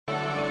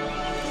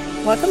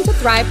Welcome to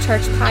Thrive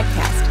Church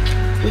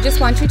Podcast. We just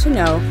want you to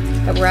know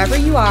that wherever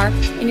you are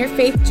in your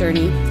faith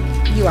journey,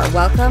 you are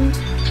welcomed,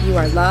 you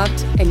are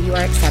loved, and you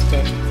are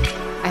accepted.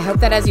 I hope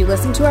that as you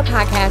listen to our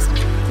podcast,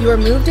 you are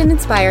moved and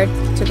inspired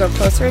to grow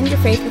closer in your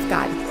faith with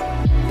God.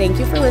 Thank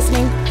you for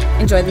listening.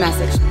 Enjoy the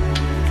message.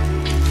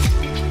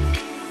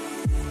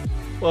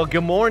 Well,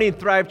 good morning,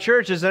 Thrive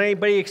Church. Is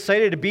anybody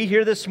excited to be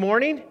here this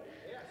morning?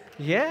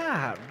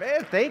 Yeah,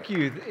 man, thank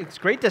you. It's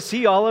great to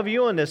see all of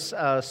you on this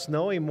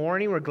snowy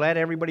morning. We're glad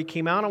everybody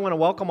came out. I want to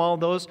welcome all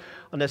those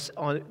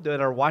that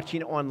are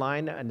watching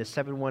online on the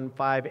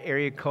 715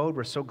 area code.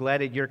 We're so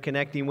glad that you're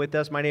connecting with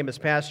us. My name is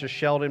Pastor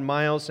Sheldon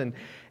Miles, and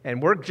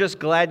we're just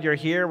glad you're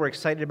here. We're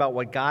excited about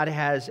what God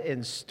has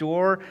in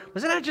store.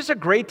 Wasn't that just a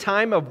great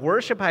time of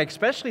worship? I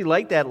especially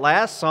like that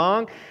last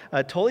song.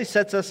 Totally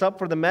sets us up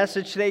for the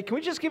message today. Can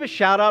we just give a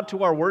shout out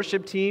to our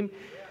worship team?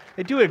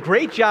 They do a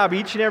great job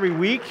each and every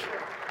week.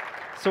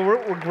 So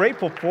we're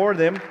grateful for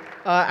them.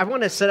 I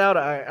want to set out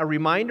a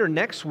reminder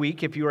next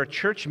week. If you're a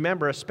church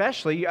member,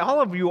 especially,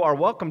 all of you are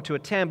welcome to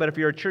attend, but if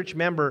you're a church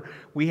member,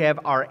 we have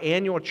our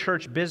annual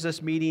church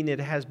business meeting. It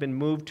has been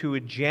moved to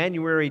a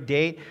January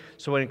date,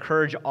 so I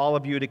encourage all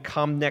of you to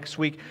come next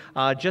week.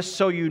 Just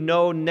so you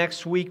know,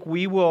 next week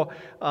there will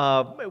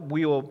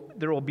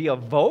be a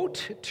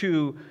vote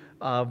to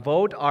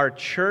vote our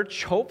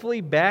church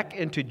hopefully back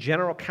into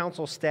general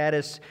council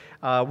status.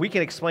 We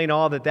can explain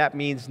all that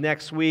means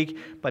next week,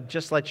 but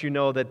just let you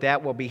know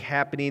that will be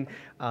happening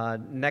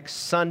next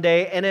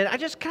Sunday. And then I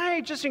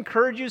just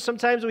encourage you,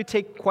 sometimes we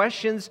take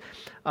questions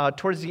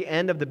towards the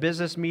end of the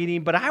business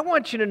meeting, but I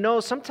want you to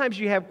know sometimes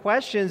you have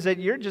questions that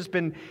you're just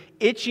been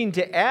itching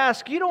to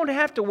ask. You don't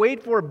have to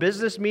wait for a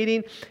business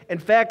meeting. In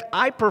fact,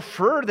 I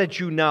prefer that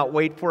you not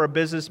wait for a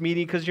business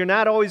meeting because you're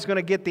not always going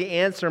to get the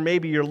answer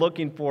maybe you're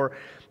looking for.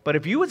 But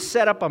if you would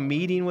set up a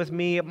meeting with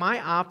me at my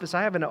office,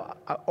 I have an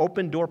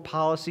open door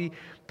policy.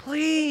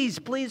 Please,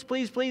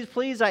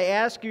 I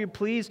ask you,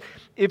 please,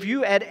 if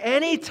you at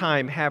any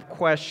time have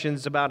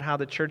questions about how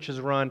the church is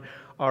run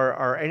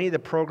or any of the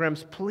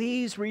programs,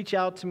 please reach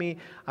out to me.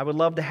 I would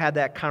love to have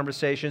that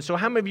conversation. So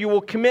how many of you will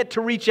commit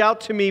to reach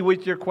out to me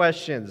with your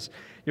questions?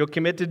 You'll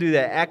commit to do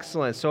that.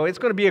 Excellent. So it's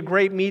going to be a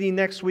great meeting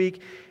next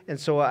week, and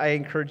so I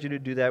encourage you to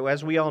do that.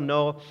 As we all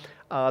know,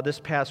 this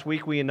past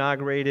week, we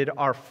inaugurated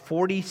our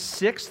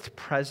 46th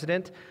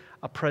president,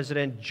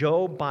 President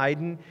Joe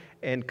Biden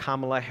and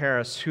Kamala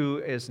Harris, who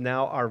is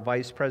now our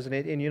vice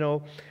president.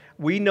 And,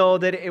 we know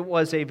that it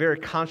was a very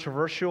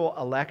controversial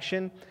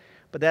election,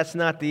 but that's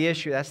not the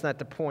issue. That's not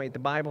the point. The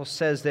Bible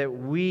says that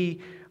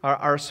we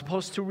are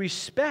supposed to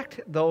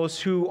respect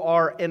those who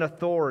are in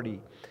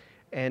authority.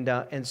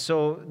 And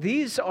so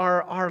these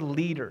are our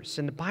leaders.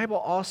 And the Bible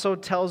also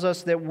tells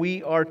us that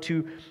we are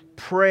to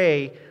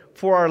pray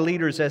for our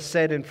leaders, as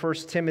said in 1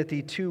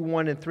 Timothy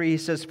 2:1-3. He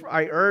says,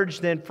 I urge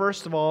then,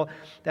 first of all,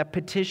 that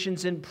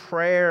petitions and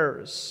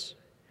prayers,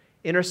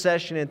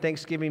 intercession and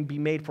thanksgiving be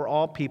made for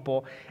all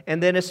people,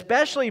 and then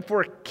especially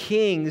for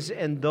kings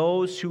and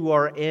those who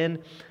are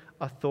in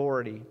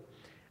authority.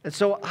 And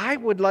so I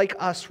would like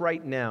us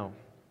right now,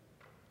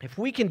 if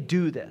we can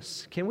do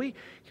this, can we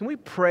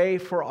pray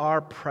for our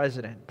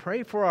president,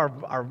 pray for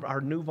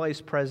our new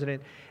vice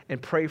president,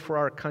 and pray for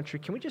our country?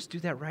 Can we just do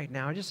that right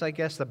now? I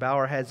guess, to bow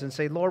our heads and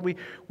say, Lord,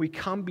 we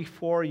come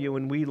before you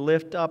and we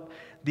lift up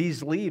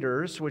these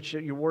leaders, which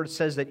your word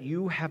says that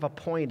you have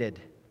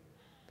appointed.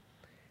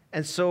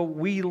 And so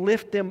we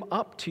lift them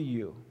up to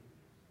you.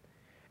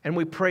 And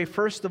we pray,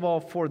 first of all,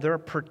 for their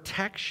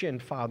protection,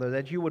 Father,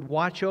 that you would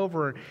watch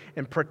over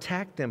and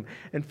protect them.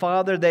 And,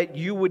 Father, that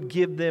you would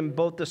give them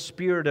both the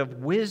spirit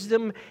of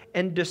wisdom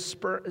and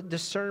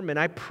discernment.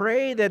 I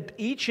pray that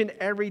each and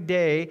every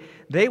day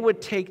they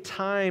would take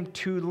time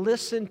to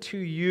listen to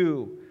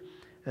you,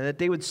 and that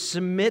they would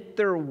submit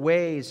their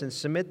ways and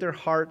submit their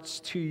hearts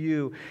to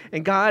you.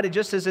 And God,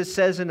 just as it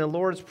says in the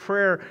Lord's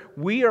Prayer,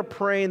 we are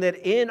praying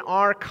that in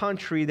our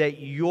country that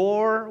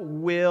your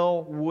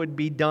will would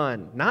be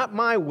done. Not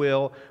my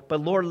will, but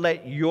Lord,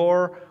 let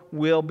your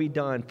will be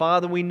done.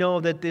 Father, we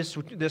know that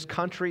this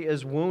country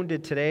is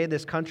wounded today.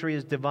 This country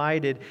is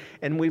divided.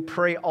 And we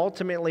pray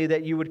ultimately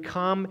that you would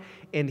come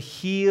and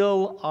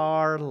heal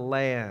our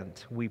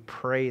land. We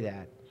pray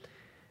that.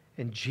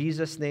 In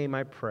Jesus' name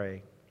I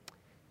pray.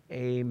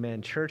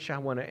 Amen. Church, I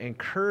want to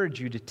encourage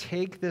you to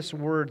take this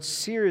word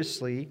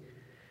seriously,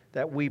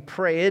 that we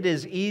pray. It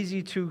is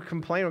easy to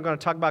complain. We're going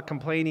to talk about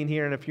complaining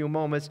here in a few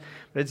moments,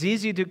 but it's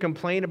easy to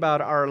complain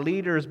about our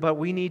leaders, but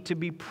we need to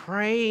be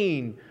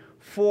praying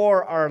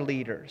for our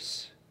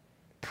leaders.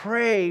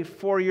 Pray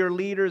for your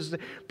leaders.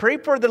 Pray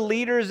for the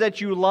leaders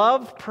that you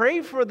love.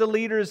 Pray for the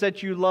leaders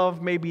that you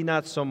love maybe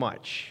not so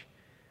much.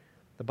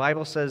 The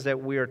Bible says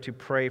that we are to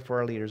pray for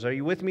our leaders. Are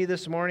you with me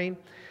this morning?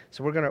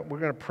 So we're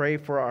gonna pray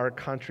for our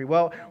country.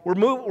 Well,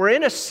 we're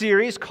in a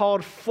series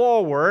called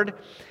Forward,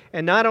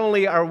 and not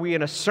only are we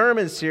in a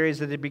sermon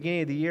series at the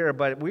beginning of the year,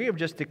 but we have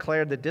just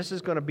declared that this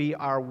is going to be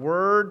our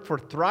word for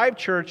Thrive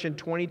Church in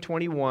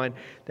 2021,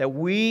 that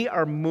we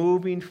are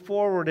moving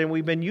forward. And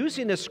we've been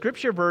using the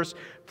scripture verse,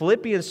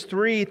 Philippians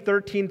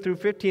 3:13 through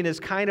 15, as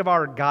kind of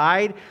our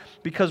guide,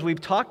 because we've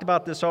talked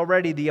about this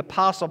already. The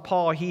Apostle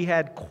Paul, he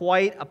had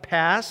quite a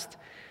past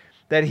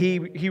that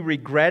he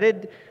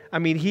regretted. I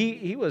mean,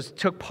 he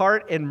took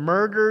part in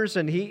murders,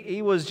 and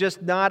he was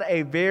just not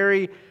a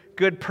very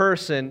good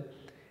person.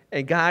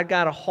 And God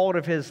got a hold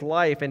of his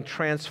life and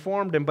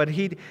transformed him.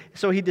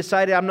 So he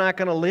decided, I'm not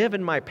going to live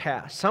in my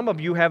past. Some of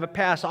you have a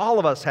past. All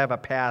of us have a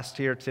past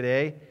here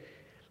today.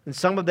 And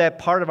some of that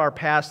part of our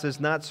past is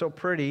not so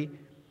pretty.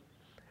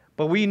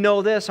 But we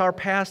know this, our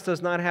past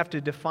does not have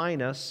to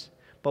define us.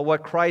 But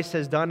what Christ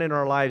has done in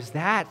our lives,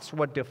 that's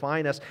what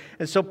defines us.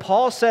 And so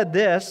Paul said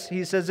this,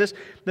 he says this,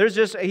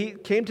 he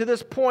came to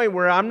this point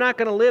where I'm not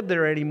going to live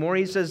there anymore.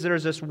 He says,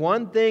 there's this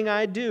one thing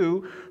I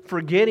do,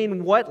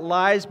 forgetting what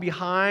lies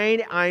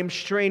behind, I'm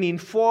straining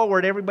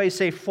forward. Everybody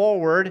say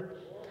forward.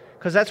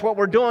 Because that's what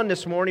we're doing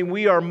this morning.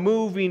 We are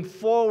moving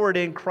forward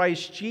in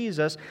Christ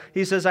Jesus.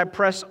 He says, I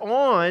press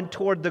on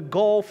toward the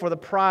goal for the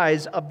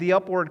prize of the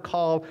upward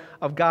call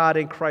of God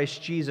in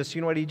Christ Jesus. You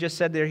know what he just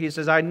said there? He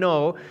says, I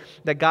know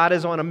that God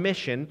is on a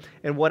mission,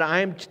 and what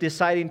I'm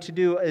deciding to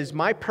do is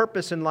my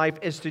purpose in life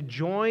is to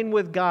join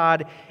with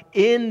God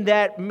in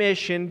that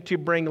mission to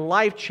bring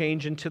life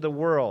change into the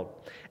world.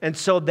 And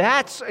so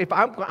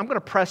I'm going to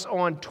press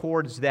on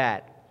towards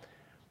that.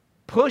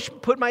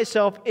 Put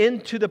myself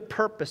into the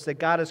purpose that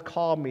God has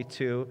called me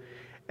to,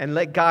 and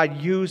let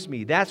God use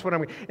me. That's what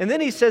I'm. And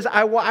then he says,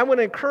 I want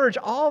to encourage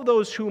all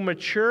those who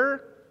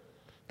mature,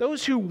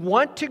 those who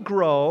want to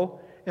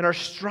grow and are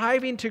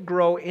striving to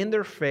grow in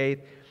their faith.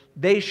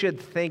 They should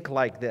think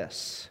like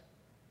this.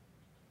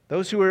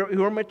 Those who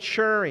are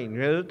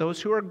maturing,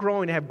 those who are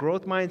growing, have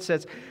growth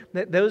mindsets,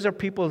 those are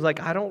people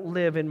like, I don't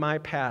live in my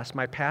past.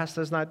 My past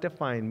does not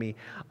define me.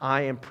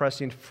 I am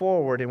pressing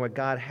forward in what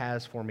God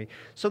has for me.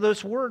 So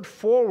this word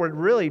forward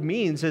really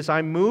means is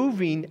I'm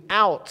moving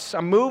out.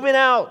 I'm moving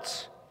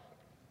out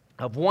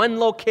of one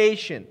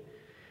location,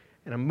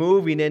 and I'm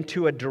moving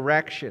into a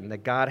direction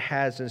that God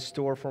has in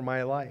store for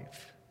my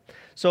life.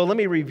 So let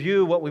me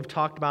review what we've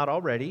talked about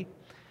already.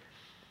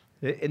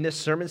 In this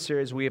sermon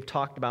series, we have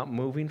talked about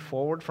moving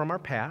forward from our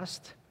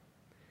past.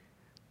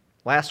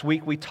 Last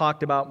week, we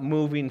talked about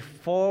moving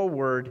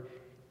forward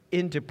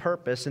into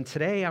purpose. And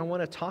today, I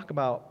want to talk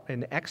about,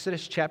 in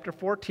Exodus chapter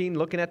 14,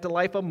 looking at the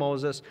life of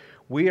Moses,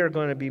 we are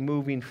going to be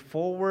moving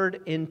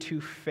forward into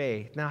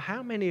faith. Now,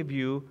 how many of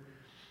you,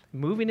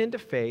 moving into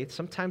faith,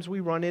 sometimes we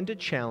run into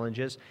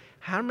challenges.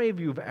 How many of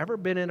you have ever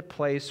been in a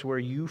place where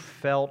you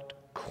felt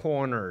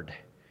cornered?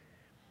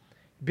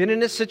 Been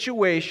in a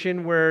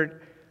situation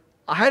where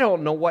I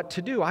don't know what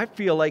to do. I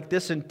feel like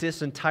this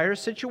entire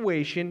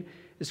situation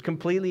is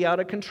completely out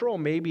of control.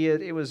 Maybe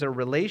it was a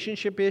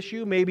relationship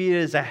issue. Maybe it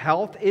is a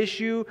health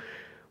issue.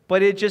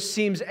 But it just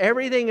seems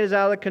everything is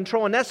out of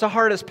control. And that's the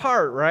hardest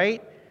part,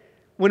 right?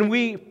 When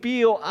we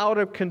feel out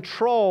of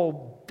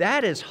control,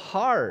 that is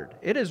hard.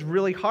 It is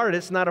really hard.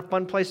 It's not a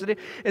fun place to do.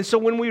 And so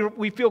when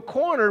we feel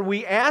cornered,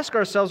 we ask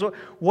ourselves,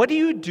 what do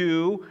you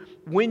do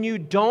when you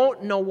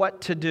don't know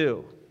what to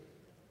do?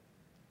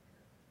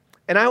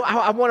 And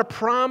I want to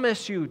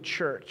promise you,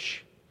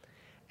 church,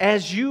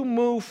 as you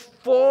move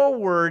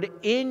forward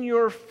in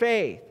your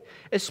faith,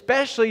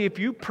 especially if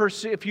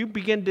you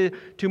begin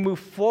to move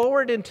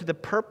forward into the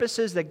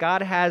purposes that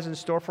God has in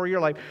store for your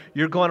life,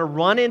 you're going to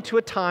run into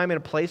a time and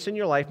a place in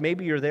your life,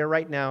 maybe you're there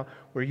right now,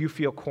 where you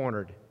feel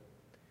cornered.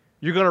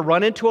 You're going to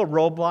run into a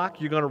roadblock,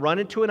 you're going to run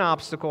into an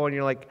obstacle, and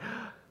you're like,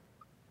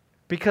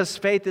 because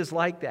faith is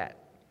like that.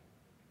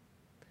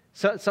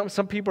 So,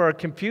 some people are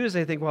confused.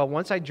 They think, well,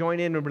 once I join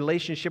in a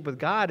relationship with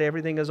God,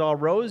 everything is all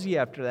rosy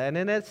after that.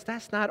 And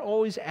that's not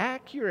always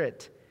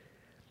accurate.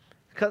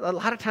 Because a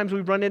lot of times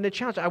we run into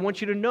challenges. I want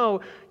you to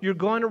know you're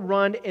going to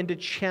run into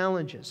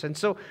challenges. And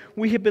so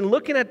we have been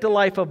looking at the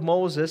life of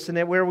Moses,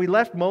 and where we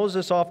left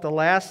Moses off the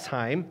last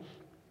time,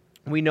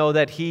 we know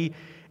that he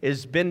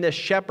has been this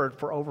shepherd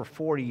for over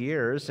 40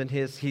 years, and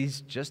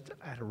he's just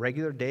at a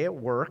regular day at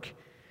work.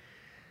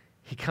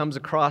 He comes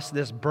across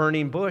this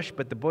burning bush,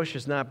 but the bush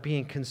is not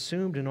being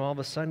consumed, and all of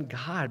a sudden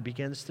God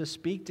begins to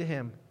speak to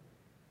him.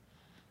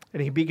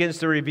 And he begins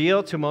to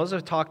reveal to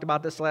Moses, I talked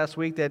about this last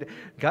week, that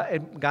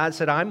God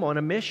said, I'm on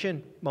a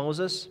mission,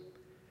 Moses.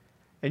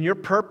 And your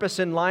purpose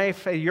in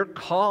life, your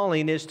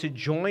calling is to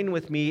join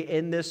with me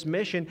in this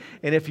mission.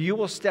 And if you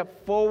will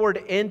step forward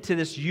into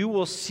this, you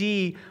will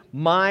see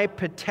my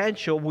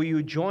potential. Will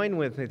you join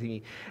with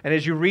me? And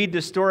as you read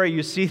the story,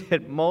 you see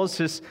that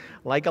Moses,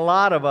 like a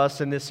lot of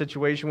us in this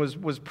situation,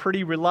 was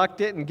pretty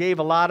reluctant and gave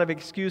a lot of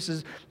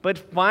excuses. But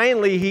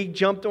finally, he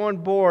jumped on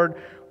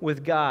board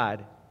with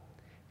God.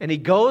 And he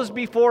goes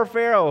before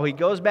Pharaoh. He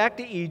goes back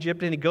to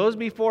Egypt, and he goes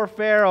before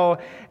Pharaoh,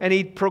 and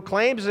he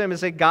proclaims him and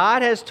says,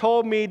 God has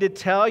told me to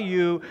tell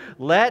you,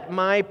 let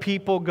my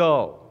people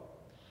go.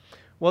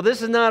 Well,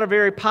 this is not a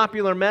very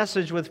popular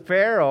message with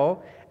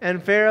Pharaoh,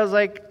 and Pharaoh's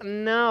like,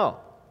 no,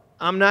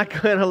 I'm not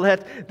going to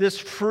let this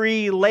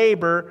free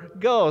labor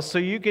go, so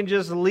you can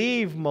just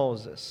leave,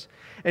 Moses.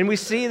 And we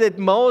see that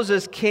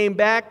Moses came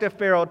back to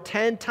Pharaoh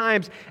 10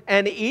 times,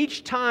 and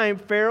each time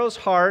Pharaoh's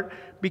heart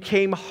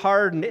became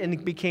hardened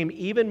and became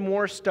even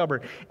more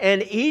stubborn.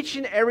 And each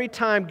and every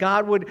time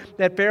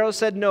that Pharaoh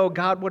said no,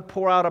 God would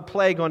pour out a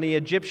plague on the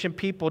Egyptian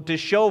people to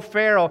show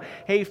Pharaoh,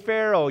 hey,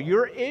 Pharaoh,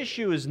 your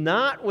issue is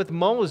not with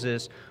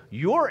Moses,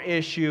 your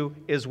issue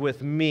is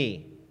with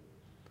me.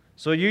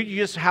 So you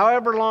just,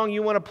 however long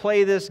you want to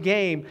play this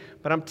game,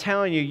 but I'm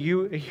telling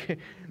you,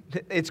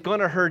 it's going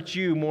to hurt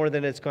you more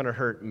than it's going to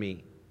hurt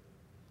me.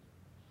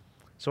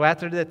 So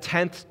after the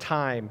 10th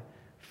time,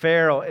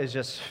 Pharaoh is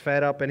just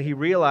fed up, and he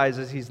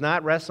realizes he's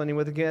not wrestling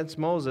against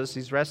Moses,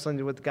 he's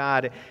wrestling with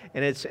God,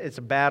 and it's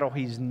a battle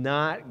he's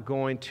not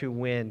going to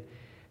win.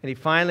 And he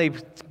finally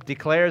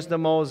declares to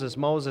Moses,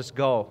 Moses,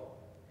 go.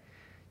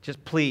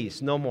 Just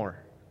please, no more.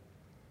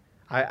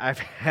 I've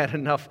had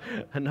enough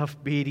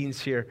beatings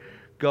here.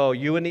 Go,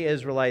 you and the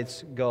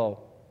Israelites,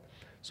 go.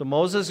 So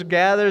Moses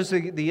gathers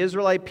the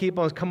Israelite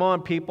people and says, come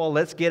on, people,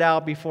 let's get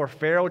out before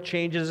Pharaoh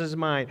changes his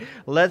mind.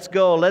 Let's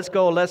go, let's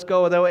go, let's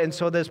go. And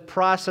so this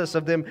process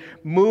of them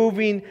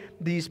moving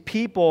these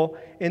people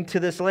into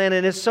this land,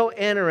 and it's so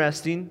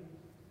interesting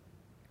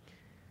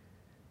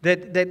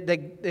that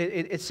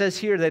it says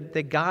here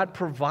that God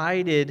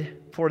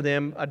provided for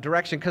them a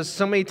direction, because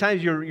so many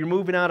times you're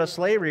moving out of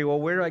slavery.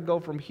 Well, where do I go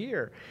from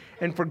here?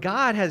 And for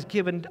God has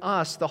given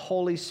us the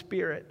Holy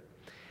Spirit.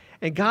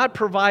 And God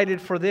provided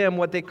for them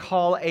what they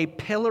call a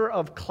pillar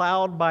of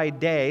cloud by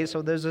day.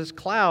 So there's this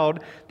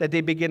cloud that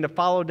they begin to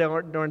follow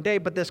during day,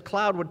 but this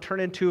cloud would turn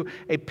into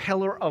a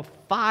pillar of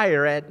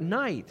fire at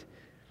night.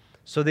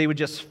 So they would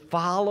just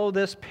follow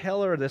this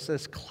pillar,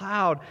 this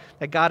cloud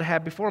that God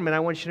had before them. And I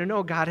want you to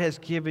know God has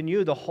given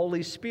you the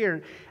Holy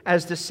Spirit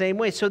as the same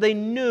way. So they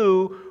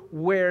knew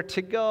where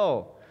to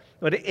go.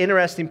 But an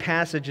interesting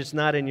passage, it's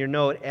not in your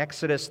note,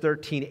 Exodus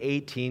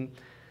 13:18.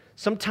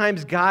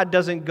 Sometimes God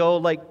doesn't go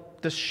like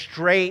the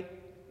straight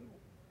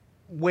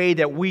way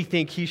that we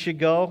think he should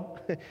go.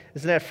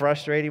 Isn't that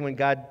frustrating when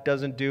God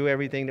doesn't do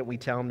everything that we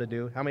tell him to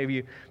do? How many of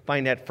you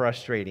find that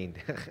frustrating?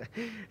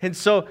 And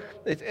so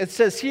it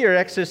says here,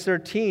 Exodus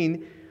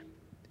 13,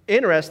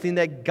 interesting,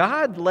 that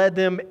God led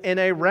them in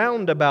a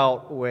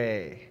roundabout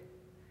way.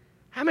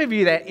 How many of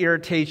you that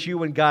irritates you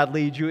when God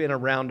leads you in a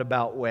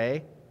roundabout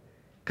way?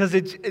 Because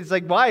it's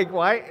like,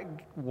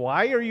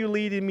 why are you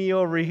leading me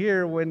over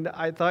here when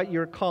I thought you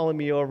were calling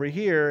me over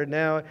here? And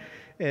now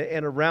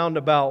in a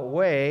roundabout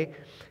way.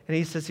 And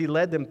he says he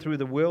led them through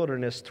the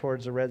wilderness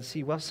towards the Red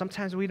Sea. Well,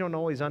 sometimes we don't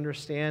always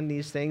understand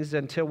these things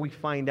until we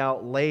find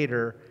out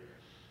later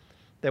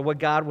that what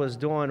God was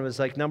doing was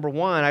like, number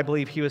one, I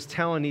believe he was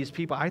telling these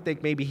people, I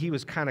think maybe he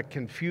was kind of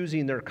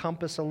confusing their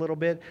compass a little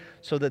bit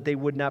so that they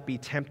would not be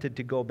tempted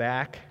to go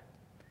back.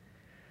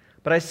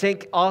 But I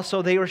think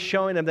also they were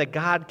showing them that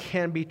God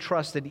can be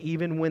trusted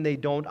even when they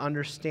don't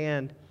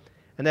understand,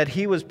 and that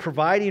he was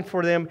providing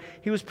for them,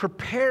 he was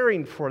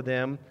preparing for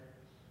them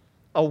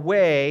a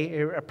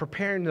way,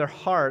 preparing their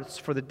hearts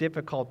for the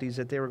difficulties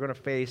that they were going to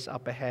face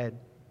up ahead.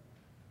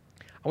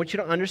 I want you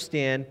to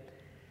understand,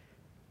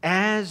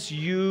 as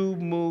you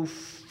move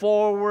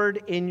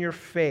forward in your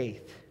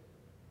faith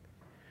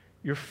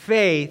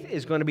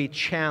is going to be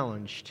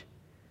challenged,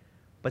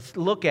 but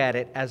look at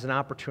it as an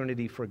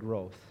opportunity for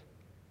growth.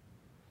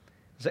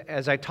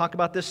 As I talk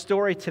about this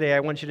story today, I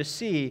want you to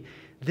see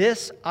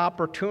this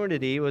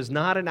opportunity was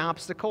not an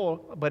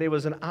obstacle, but it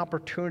was an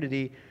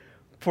opportunity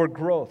for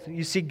growth.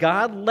 You see,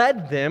 God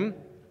led them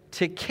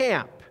to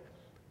camp,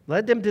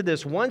 led them to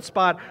this one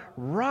spot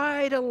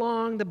right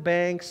along the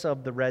banks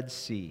of the Red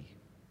Sea.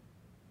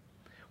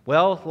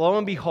 Well, lo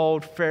and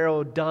behold,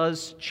 Pharaoh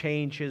does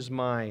change his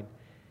mind.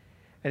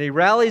 And he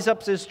rallies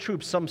up his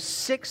troops, some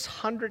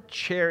 600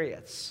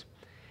 chariots.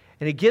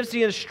 And he gives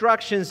the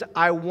instructions,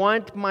 I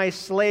want my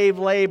slave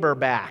labor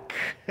back.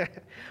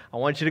 I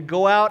want you to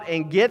go out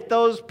and get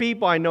those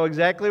people. I know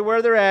exactly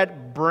where they're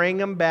at. Bring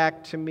them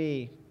back to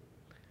me.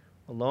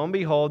 Well, lo and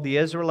behold, the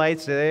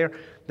Israelites, they're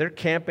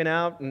camping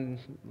out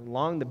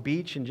along the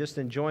beach and just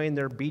enjoying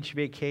their beach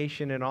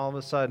vacation, and all of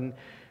a sudden,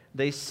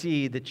 they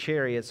see the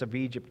chariots of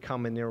Egypt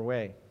coming their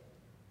way.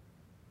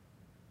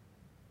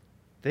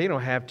 They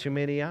don't have too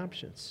many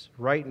options.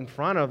 Right in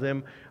front of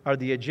them are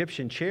the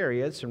Egyptian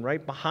chariots, and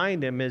right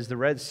behind them is the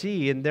Red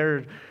Sea, and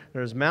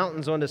there's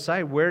mountains on the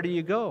side. Where do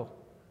you go?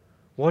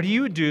 What do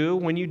you do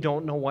when you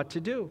don't know what to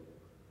do?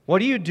 What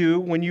do you do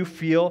when you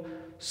feel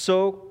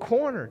so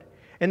cornered?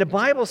 And the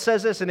Bible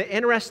says this in an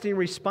interesting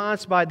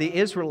response by the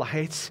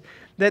Israelites,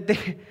 that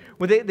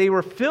they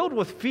were filled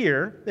with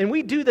fear, and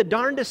we do the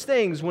darndest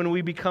things when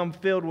we become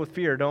filled with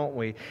fear, don't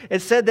we?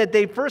 It said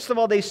that first of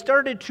all, they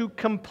started to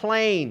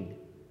complain.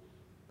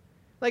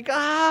 Like,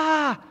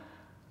 and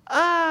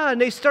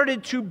they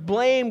started to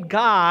blame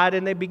God,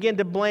 and they began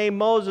to blame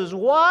Moses.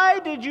 Why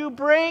did you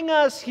bring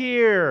us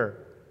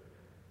here?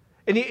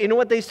 And you know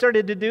what they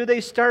started to do? They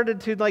started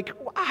to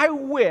I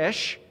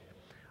wish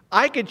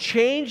I could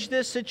change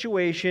this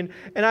situation,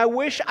 and I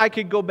wish I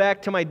could go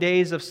back to my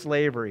days of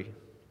slavery.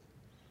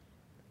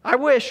 I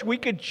wish we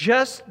could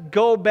just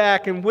go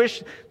back and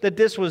wish that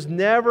this was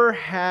never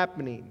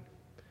happening.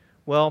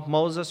 Well,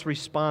 Moses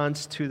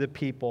responds to the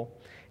people.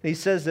 And he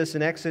says this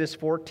in Exodus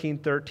 14,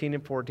 13,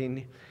 and 14.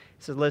 He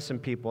says, listen,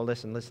 people,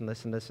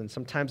 listen.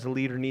 Sometimes the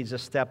leader needs to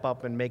step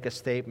up and make a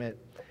statement.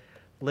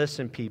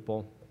 Listen,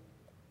 people.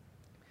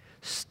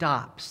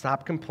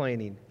 Stop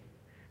complaining.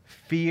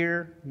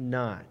 Fear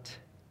not.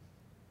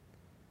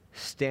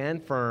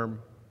 Stand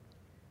firm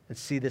and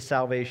see the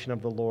salvation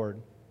of the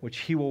Lord, which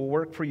he will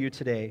work for you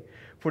today.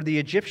 For the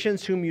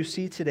Egyptians whom you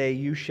see today,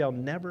 you shall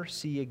never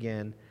see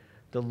again.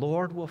 The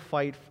Lord will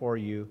fight for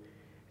you,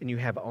 and you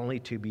have only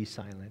to be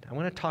silent. I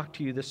want to talk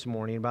to you this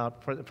morning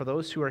about, for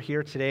those who are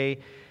here today,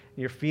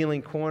 you're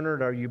feeling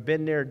cornered, or you've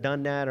been there,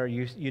 done that, or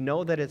you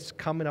know that it's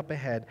coming up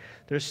ahead.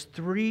 There's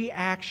 3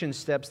 action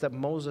steps that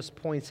Moses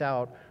points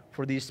out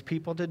for these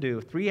people to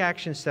do. 3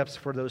 action steps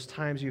for those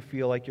times you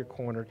feel like you're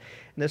cornered.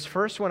 And this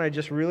first one, I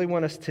just really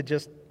want us to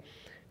just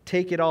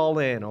take it all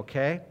in,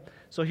 okay?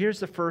 So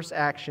here's the first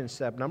action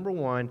step. Number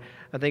 1,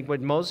 I think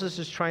what Moses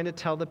is trying to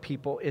tell the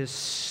people is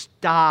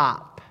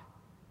stop.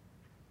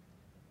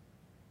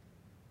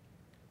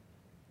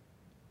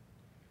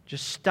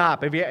 Just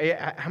stop.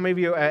 How many of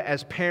you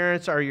as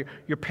parents or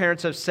your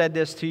parents have said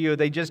this to you?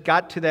 They just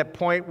got to that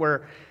point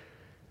where,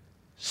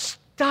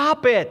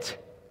 stop it.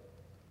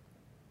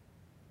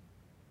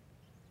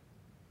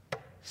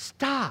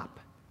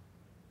 Stop.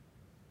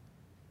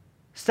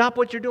 Stop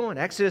what you're doing.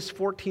 Exodus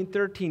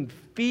 14:13.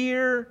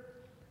 Fear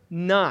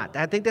not.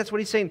 I think that's what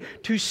he's saying.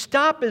 To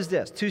stop is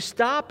this. To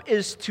stop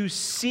is to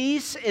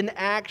cease an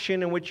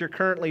action in which you're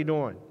currently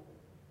doing.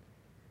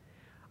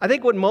 I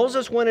think what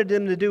Moses wanted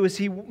them to do is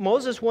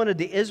Moses wanted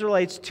the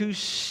Israelites to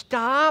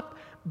stop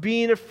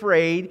being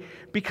afraid,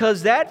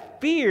 because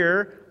that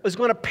fear was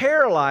going to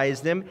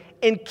paralyze them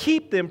and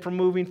keep them from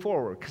moving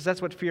forward, because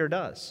that's what fear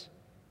does.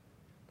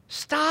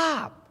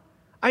 Stop.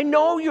 I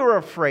know you're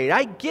afraid.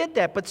 I get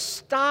that, but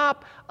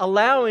stop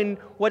allowing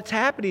what's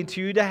happening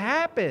to you to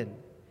happen.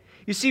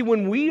 You see,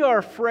 when we are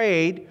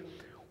afraid,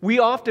 we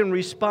often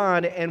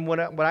respond in what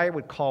I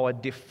would call a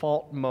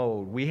default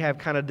mode. We have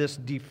kind of this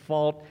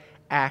default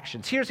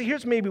actions.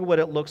 Here's maybe what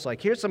it looks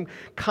like. Here's some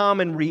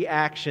common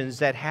reactions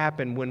that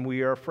happen when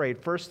we are afraid.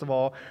 First of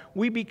all,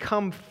 we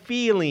become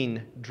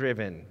feeling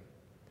driven.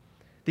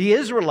 The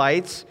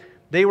Israelites,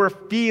 they were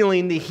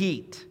feeling the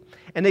heat,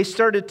 and they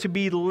started to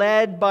be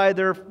led by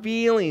their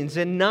feelings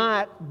and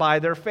not by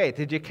their faith.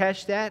 Did you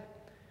catch that?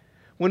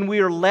 When we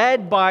are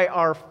led by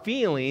our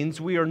feelings,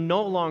 we are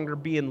no longer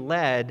being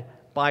led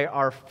by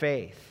our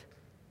faith.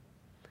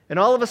 And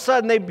all of a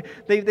sudden,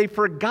 they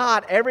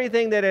forgot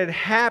everything that had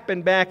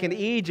happened back in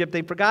Egypt.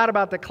 They forgot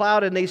about the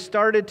cloud, and they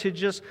started to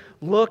just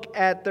look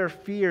at their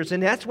fears.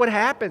 And that's what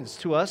happens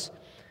to us.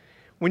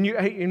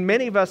 And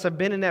many of us have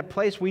been in that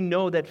place. We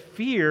know that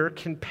fear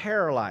can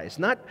paralyze.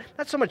 Not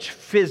so much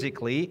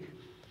physically,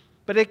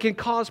 but it can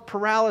cause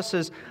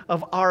paralysis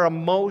of our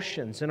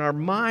emotions and our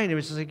mind. It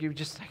was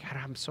just like,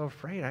 I'm so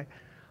afraid.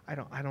 I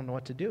don't know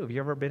what to do. Have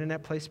you ever been in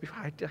that place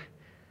before?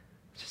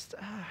 Just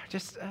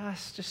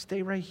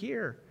stay right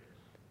here.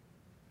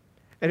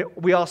 And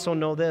we also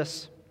know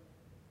this,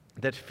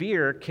 that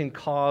fear can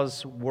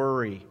cause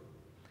worry.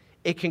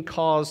 It can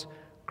cause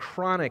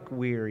chronic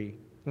worry.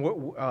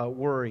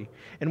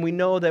 And we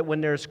know that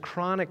when there's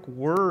chronic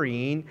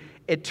worrying,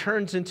 it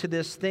turns into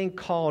this thing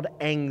called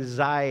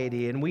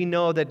anxiety. And we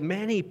know that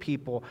many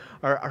people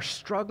are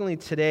struggling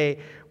today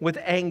with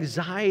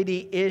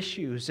anxiety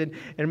issues. And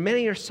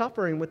many are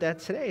suffering with that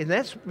today. And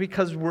that's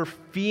because we're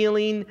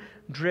feeling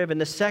driven.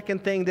 The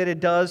second thing that it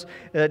does,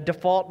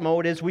 default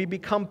mode, is we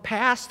become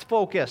past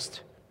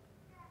focused.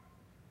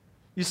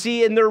 You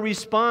see, in their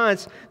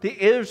response, the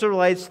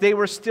Israelites, they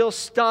were still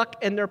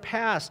stuck in their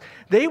past.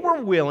 They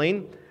were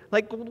willing,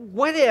 like,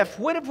 what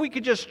if we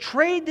could just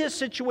trade this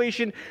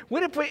situation?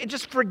 What if we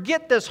just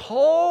forget this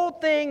whole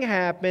thing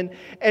happened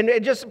and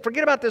just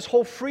forget about this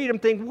whole freedom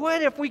thing?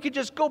 What if we could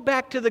just go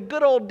back to the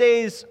good old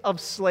days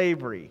of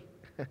slavery?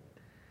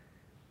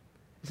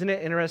 Isn't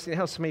it interesting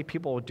how so many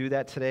people will do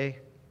that today?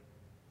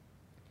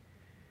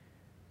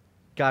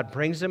 God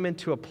brings them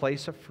into a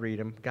place of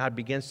freedom. God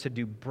begins to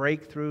do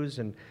breakthroughs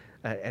and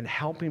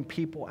helping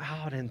people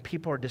out, and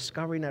people are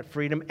discovering that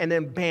freedom, and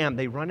then bam,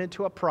 they run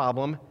into a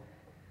problem,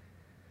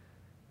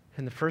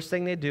 and the first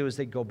thing they do is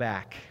they go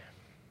back.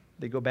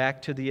 They go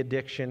back to the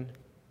addiction.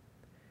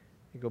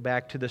 They go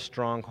back to the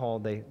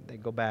stronghold. They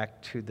go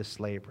back to the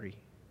slavery.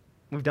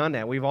 We've done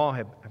that. We've all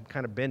have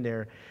kind of been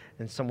there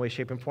in some way,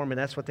 shape, and form, and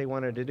that's what they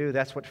wanted to do.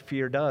 That's what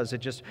fear does. It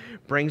just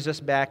brings us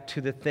back to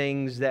the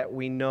things that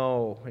we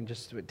know, and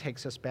it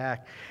takes us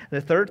back.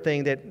 And the third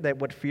thing that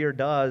what fear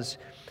does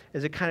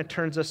is it kind of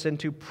turns us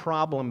into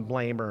problem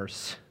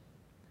blamers.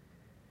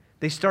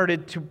 They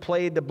started to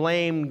play the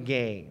blame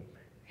game.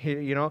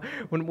 You know,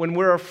 when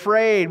we're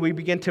afraid, we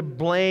begin to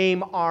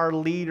blame our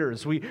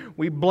leaders. We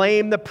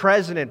blame the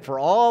president for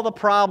all the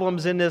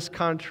problems in this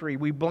country.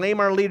 We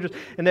blame our leaders.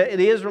 And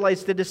the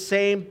Israelites did the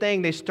same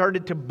thing. They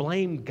started to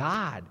blame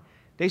God.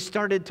 They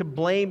started to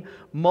blame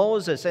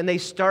Moses, and they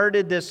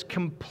started this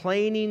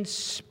complaining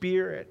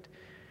spirit.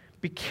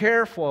 Be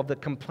careful of the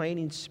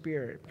complaining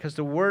spirit, because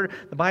the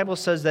Bible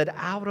says that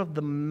out of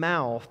the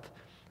mouth,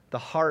 the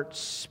heart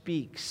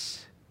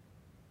speaks.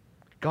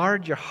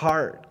 Guard your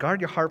heart.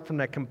 Guard your heart from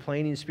that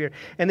complaining spirit.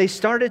 And they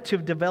started to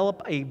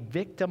develop a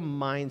victim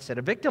mindset.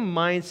 A victim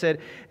mindset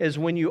is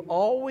when you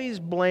always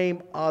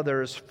blame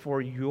others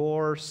for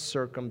your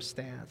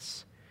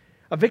circumstance.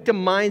 A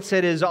victim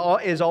mindset is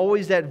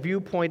always that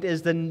viewpoint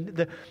is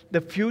the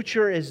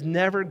future is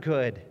never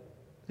good.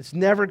 It's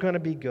never going to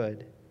be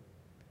good.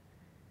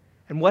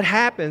 And what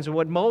happens, and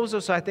what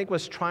Moses, I think,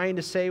 was trying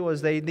to say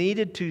was they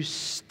needed to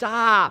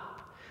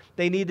stop.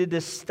 They needed to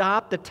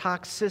stop the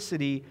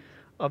toxicity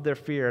of their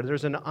fear.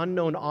 There's an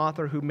unknown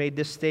author who made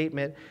this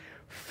statement: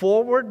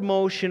 forward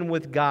motion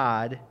with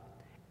God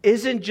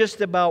isn't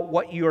just about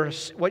what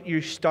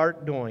you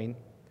start doing,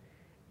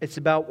 it's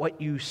about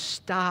what you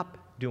stop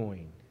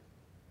doing.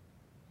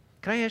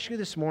 Can I ask you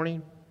this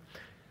morning?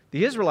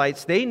 The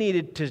Israelites, they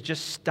needed to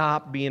just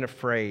stop being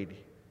afraid,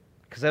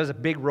 because that was a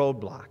big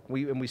roadblock,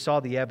 and we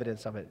saw the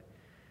evidence of it.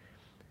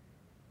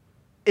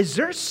 Is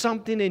there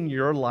something in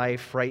your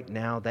life right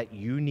now that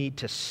you need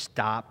to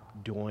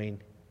stop doing?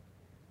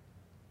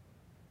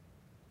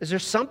 Is there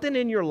something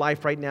in your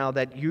life right now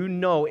that you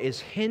know is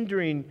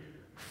hindering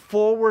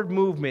forward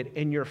movement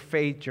in your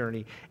faith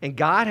journey? And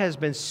God has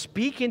been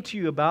speaking to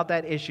you about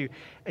that issue,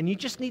 and you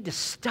just need to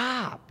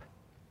stop.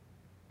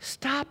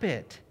 Stop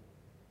it.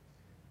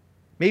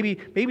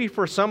 Maybe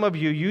for some of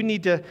you, you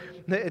need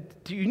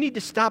to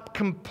stop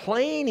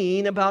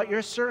complaining about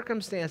your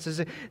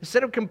circumstances.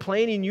 Instead of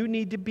complaining, you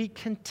need to be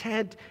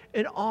content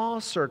in all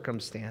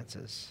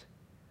circumstances.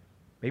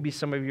 Maybe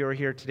some of you are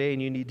here today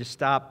and you need to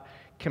stop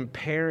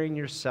comparing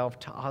yourself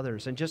to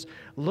others and just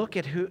look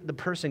at the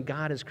person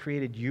God has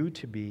created you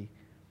to be.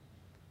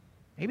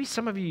 Maybe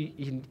some of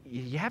you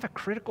have a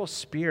critical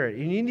spirit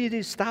and you need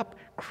to stop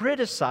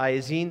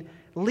criticizing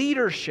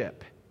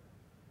leadership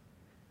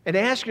and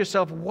ask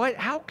yourself,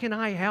 how can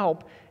I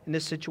help in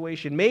this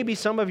situation? Maybe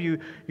some of you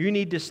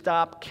need to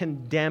stop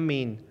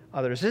condemning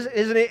others.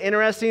 Isn't it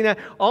interesting that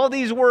all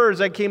these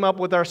words I came up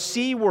with are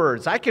C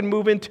words? I can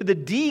move into the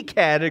D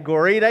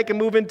category and I can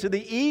move into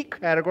the E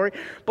category.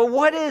 But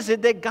what is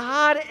it that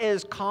God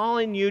is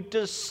calling you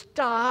to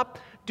stop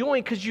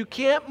doing? Because you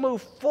can't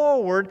move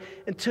forward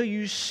until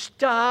you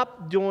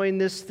stop doing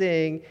this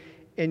thing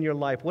in your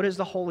life. What is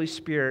the Holy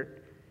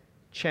Spirit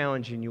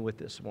challenging you with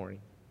this morning?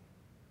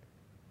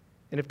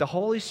 And if the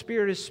Holy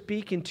Spirit is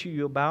speaking to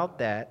you about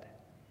that,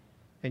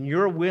 and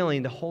you're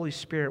willing, the Holy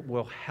Spirit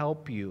will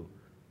help you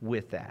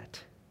with that.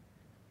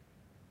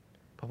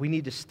 But we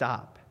need to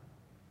stop.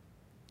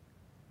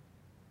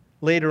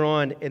 Later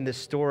on in this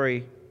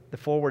story, the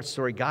forward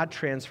story, God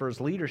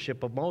transfers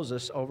leadership of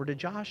Moses over to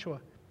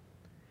Joshua.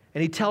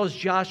 And he tells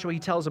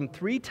him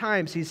 3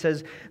 times, he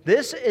says,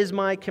 "This is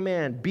my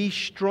command, be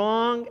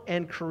strong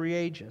and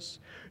courageous.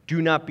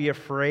 Do not be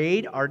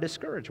afraid or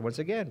discouraged." Once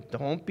again,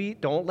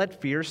 don't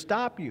let fear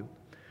stop you.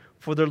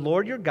 For the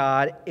Lord your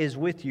God is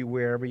with you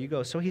wherever you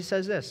go. So he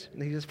says this.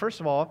 He says, first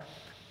of all,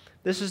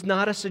 this is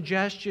not a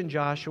suggestion,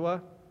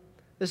 Joshua.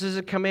 This is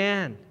a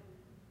command.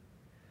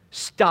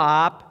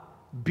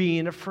 Stop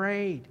being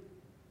afraid.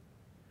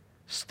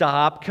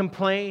 Stop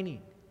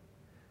complaining.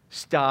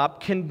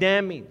 Stop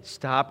condemning.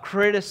 Stop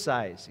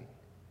criticizing.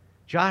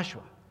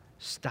 Joshua,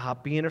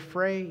 stop being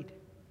afraid.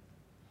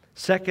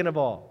 Second of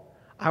all,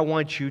 I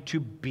want you to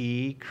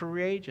be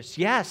courageous.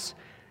 Yes,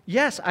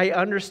 I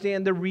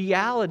understand the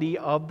reality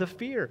of the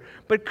fear.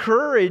 But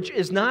courage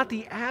is not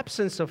the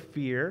absence of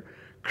fear.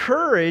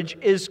 Courage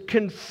is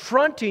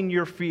confronting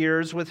your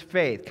fears with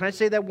faith. Can I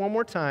say that one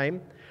more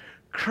time?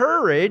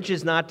 Courage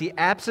is not the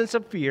absence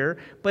of fear,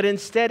 but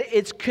instead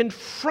it's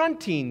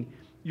confronting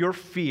your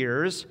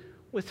fears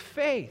with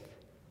faith.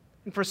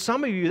 And for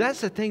some of you,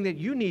 that's the thing that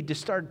you need to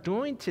start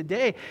doing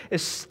today,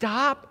 is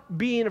stop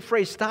being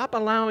afraid. Stop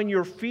allowing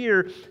your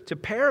fear to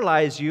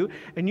paralyze you,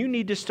 and you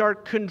need to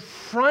start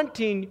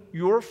confronting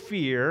your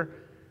fear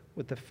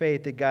with the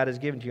faith that God has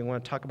given to you. I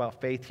want to talk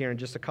about faith here in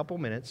just a couple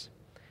minutes.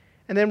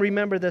 And then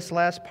remember this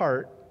last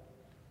part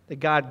that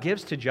God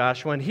gives to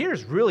Joshua, and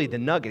here's really the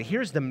nugget.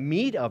 Here's the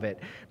meat of it,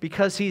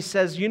 because he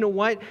says, you know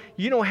what?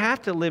 You don't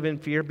have to live in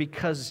fear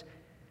because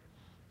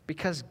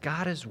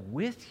God is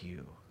with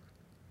you.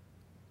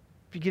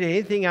 If you get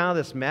anything out of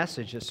this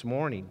message this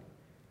morning,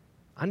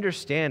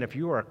 understand, if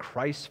you are a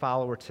Christ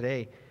follower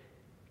today,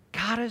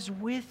 God is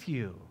with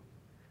you.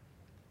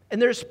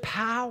 And there's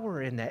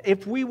power in that.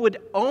 If we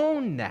would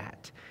own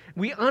that,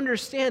 we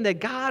understand that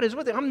God is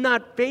with you. I'm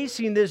not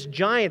facing this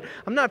giant.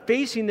 I'm not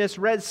facing this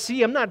Red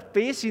Sea. I'm not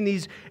facing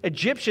these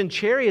Egyptian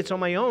chariots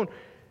on my own.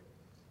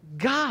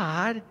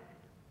 God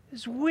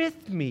is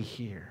with me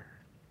here.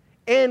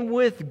 And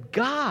with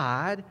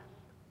God,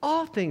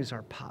 all things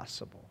are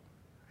possible.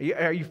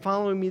 Are you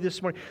following me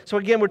this morning? So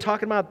again, we're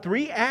talking about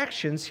 3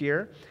 actions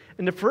here.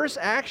 And the first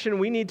action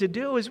we need to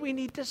do is we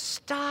need to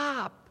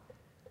stop.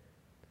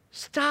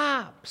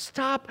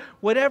 Stop.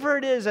 Whatever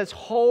it is that's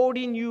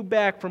holding you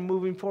back from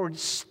moving forward,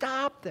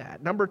 stop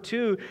that. Number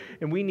 2,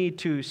 and we need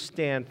to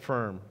stand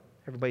firm.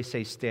 Everybody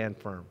say stand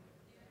firm.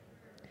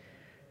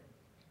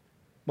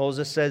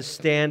 Moses says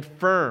stand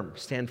firm.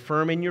 Stand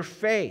firm in your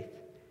faith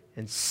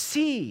and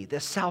see the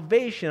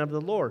salvation of the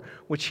Lord,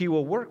 which he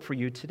will work for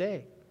you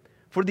today.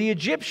 For the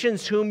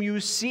Egyptians whom you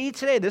see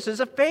today, this is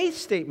a faith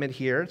statement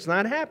here. It's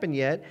not happened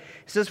yet.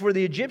 It says, for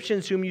the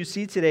Egyptians whom you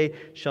see today,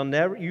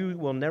 you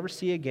will never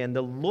see again.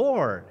 The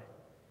Lord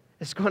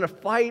is going to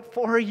fight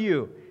for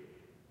you.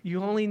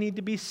 You only need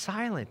to be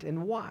silent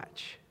and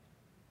watch.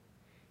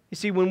 You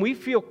see, when we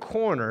feel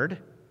cornered,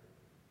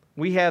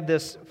 we have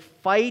this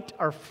fight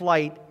or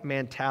flight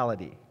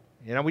mentality.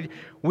 You know,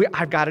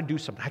 I've got to do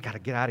something. I've got to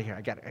get out of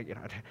here.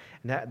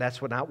 And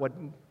that's not what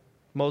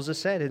Moses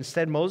said.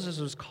 Instead, Moses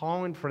was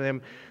calling for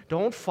them,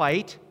 don't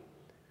fight.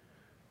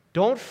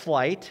 Don't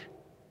flight.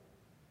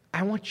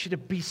 I want you to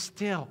be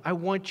still. I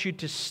want you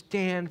to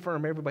stand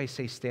firm. Everybody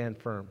say stand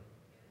firm.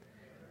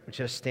 I want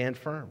you to stand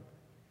firm.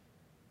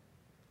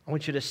 I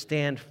want you to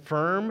stand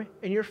firm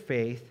in your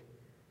faith,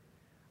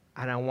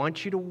 and I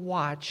want you to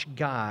watch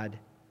God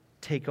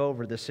take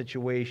over the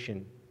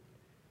situation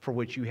for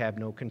which you have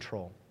no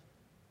control.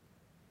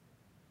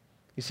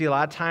 You see, a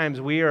lot of times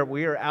we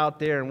are out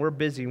there and we're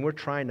busy and we're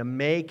trying to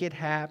make it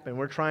happen.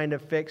 We're trying to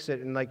fix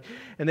it, and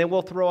then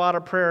we'll throw out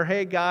a prayer,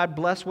 hey, God,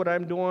 bless what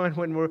I'm doing,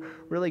 when we're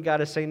really got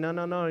to say,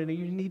 no,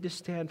 you need to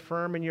stand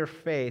firm in your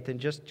faith and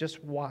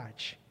just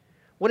watch.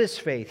 What is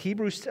faith?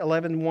 Hebrews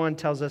 11:1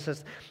 tells us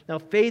this. Now,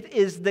 faith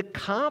is the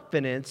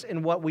confidence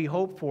in what we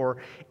hope for,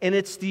 and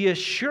it's the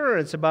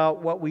assurance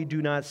about what we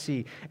do not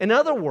see. In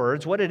other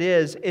words, what it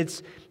is,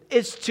 it's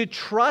to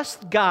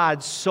trust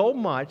God so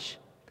much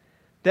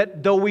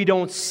that though we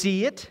don't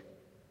see it,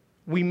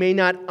 we may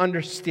not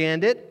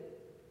understand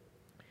it,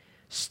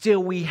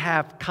 still we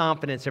have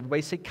confidence.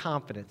 Everybody say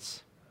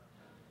confidence.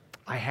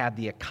 I have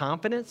the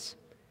confidence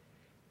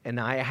and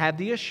I have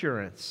the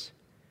assurance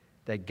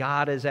that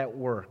God is at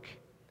work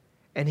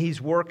and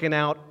He's working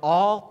out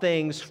all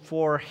things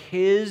for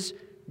His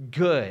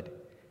good.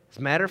 As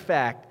a matter of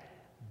fact,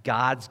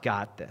 God's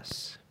got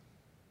this.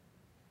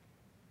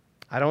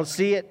 I don't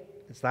see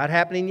it. It's not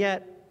happening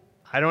yet.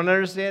 I don't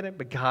understand it,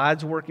 but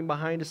God's working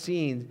behind the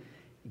scenes.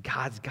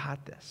 God's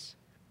got this.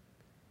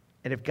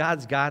 And if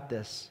God's got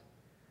this,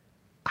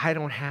 I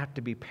don't have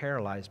to be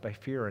paralyzed by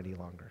fear any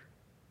longer.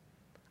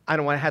 I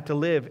don't want to have to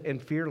live in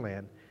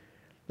fearland.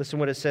 Listen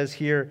what it says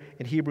here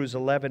in Hebrews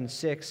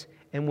 11:6.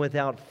 And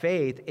without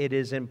faith, it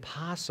is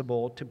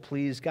impossible to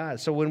please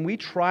God. So when we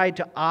try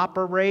to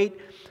operate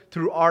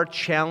through our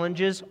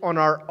challenges on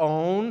our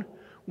own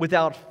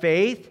without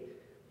faith,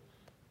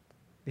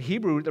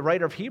 the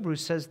writer of Hebrews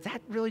says that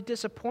really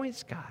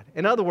disappoints God.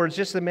 In other words,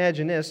 just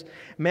imagine this.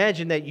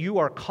 Imagine that you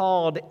are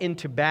called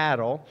into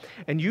battle,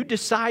 and you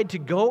decide to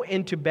go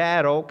into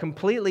battle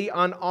completely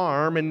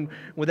unarmed and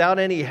without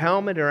any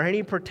helmet or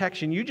any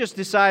protection. You just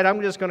decide,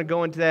 I'm just going to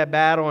go into that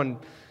battle and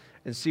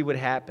see what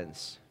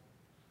happens.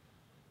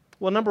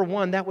 Well, number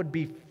one, that would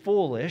be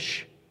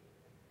foolish.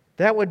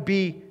 That would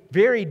be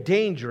very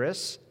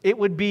dangerous.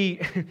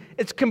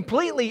 It's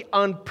completely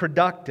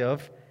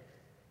unproductive.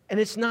 And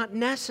it's not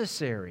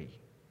necessary.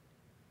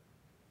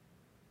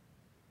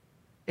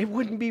 It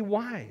wouldn't be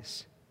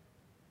wise.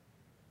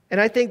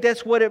 And I think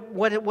that's what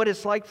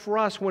it's like for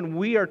us when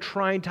we are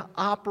trying to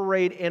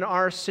operate in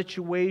our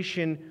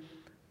situation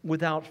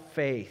without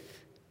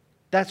faith.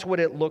 That's what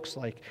it looks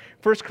like.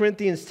 1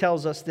 Corinthians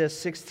tells us this,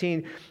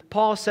 16.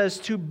 Paul says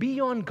to be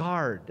on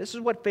guard. This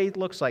is what faith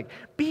looks like.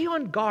 Be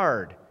on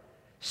guard.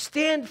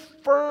 Stand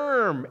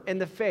firm in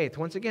the faith.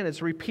 Once again,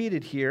 it's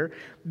repeated here.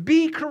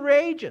 Be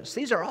courageous.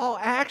 These are all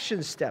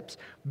action steps.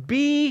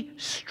 Be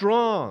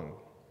strong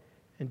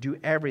and do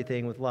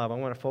everything with love. I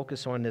want to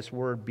focus on this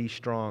word, be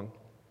strong,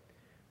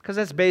 because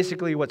that's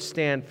basically what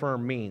stand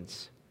firm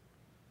means.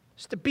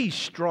 It's to be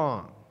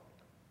strong.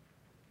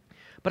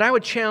 But I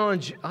would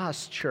challenge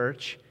us,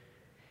 church,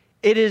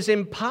 it is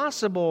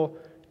impossible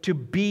to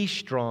be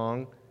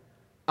strong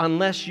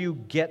unless you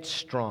get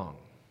strong.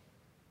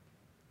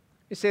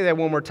 Let me say that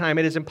one more time.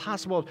 It is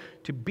impossible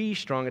to be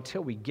strong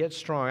until we get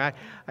strong.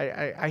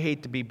 I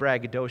hate to be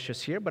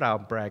braggadocious here, but I'll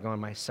brag on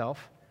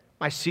myself.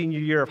 My senior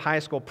year of high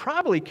school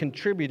probably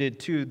contributed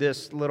to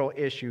this little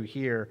issue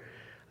here,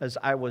 as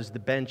I was the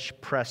bench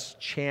press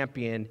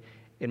champion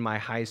in my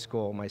high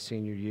school my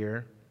senior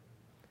year.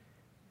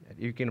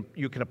 You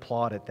can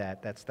applaud at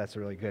that. That's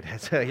really good.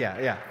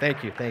 Yeah.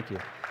 Thank you.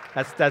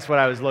 That's what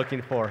I was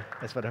looking for.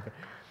 That's what happened.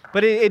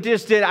 But it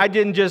just did. I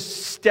didn't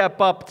just step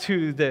up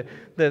to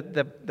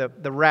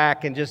the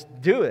rack and just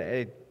do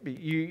it.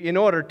 In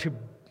order to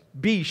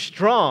be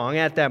strong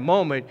at that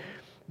moment,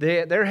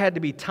 there had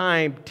to be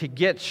time to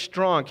get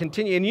strong,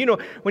 continue. And you know,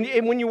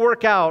 when you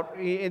work out,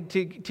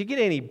 to get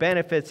any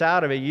benefits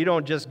out of it, you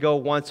don't just go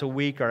once a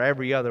week or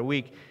every other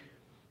week.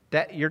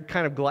 That you're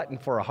kind of glutton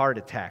for a heart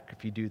attack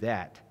if you do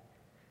that.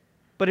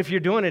 But if you're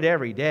doing it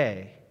every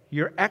day,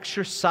 you're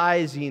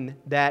exercising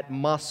that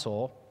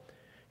muscle.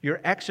 You're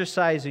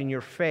exercising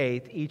your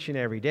faith each and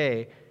every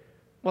day.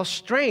 Well,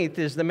 strength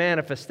is the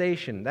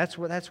manifestation. That's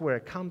where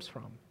it comes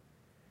from.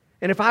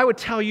 And if I would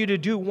tell you to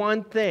do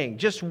one thing,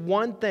 just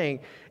one thing,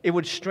 it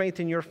would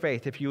strengthen your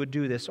faith if you would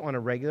do this on a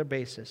regular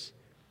basis.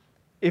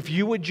 If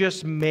you would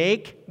just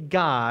make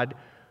God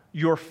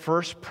your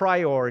first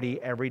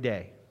priority every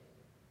day.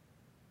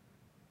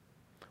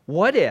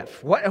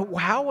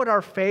 How would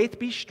our faith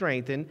be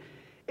strengthened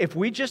if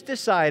we just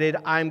decided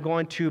I'm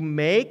going to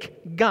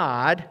make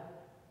God,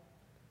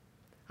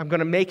 I'm going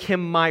to make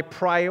Him my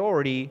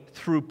priority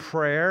through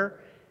prayer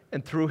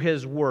and through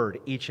His Word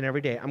each and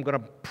every day. I'm going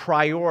to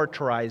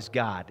prioritize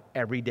God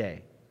every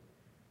day.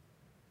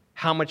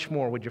 How much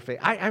more would your faith?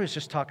 I was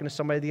just talking to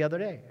somebody the other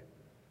day.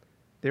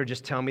 They were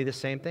just telling me the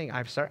same thing.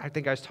 I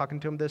think I was talking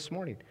to them this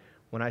morning.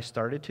 When I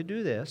started to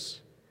do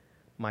this,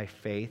 my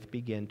faith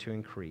began to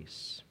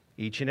increase.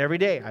 Each and every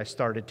day I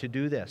started to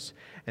do this.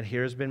 And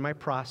here's been my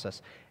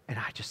process. And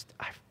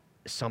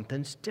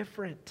something's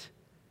different.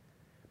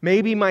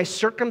 Maybe my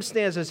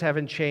circumstances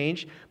haven't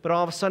changed, but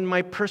all of a sudden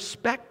my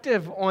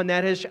perspective on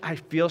that is I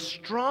feel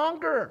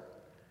stronger.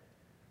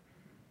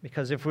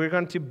 Because if we're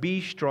going to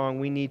be strong,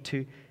 we need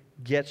to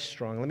get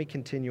strong. Let me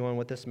continue on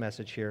with this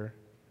message here.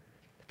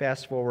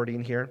 Fast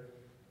forwarding here.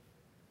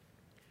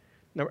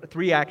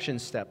 3 action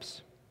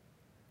steps.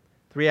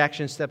 3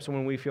 action steps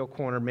when we feel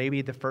cornered.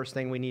 Maybe the first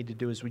thing we need to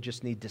do is we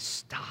just need to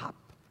stop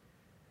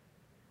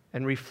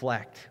and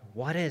reflect.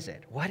 What is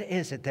it? What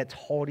is it that's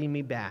holding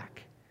me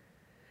back?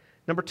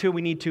 Number 2,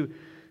 we need to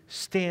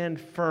stand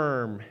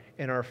firm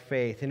in our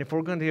faith. And if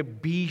we're going to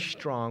be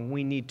strong,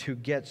 we need to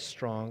get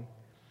strong.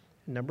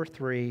 Number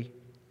 3,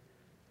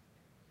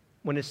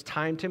 when it's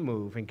time to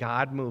move and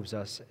God moves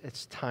us,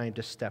 it's time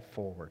to step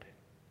forward.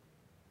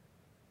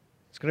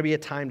 It's going to be a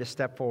time to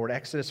step forward.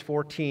 Exodus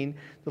 14,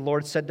 the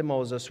Lord said to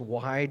Moses,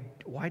 why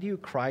do you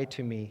cry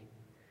to me?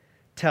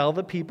 Tell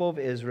the people of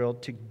Israel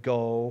to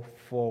go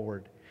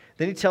forward.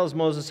 Then he tells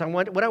Moses,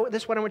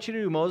 this is what I want you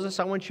to do, Moses.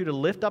 I want you to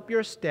lift up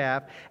your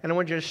staff, and I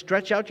want you to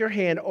stretch out your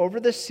hand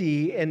over the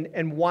sea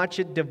and watch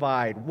it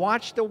divide.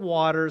 Watch the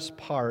waters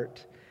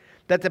part.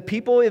 That the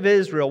people of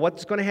Israel,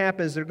 what's going to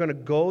happen is they're going to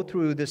go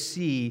through the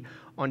sea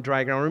on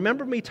dry ground.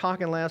 Remember me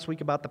talking last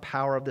week about the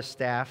power of the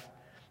staff?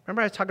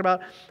 Remember I was talking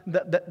about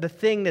the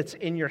thing that's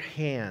in your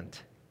hand.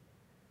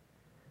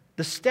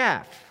 The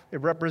staff, it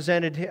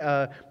represented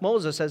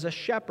Moses as a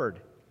shepherd.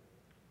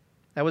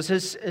 That was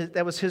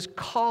his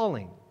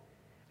calling.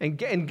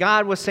 And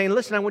God was saying,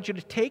 listen, I want you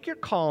to take your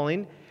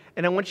calling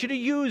and I want you to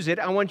use it.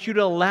 I want you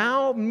to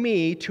allow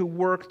me to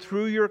work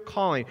through your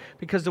calling.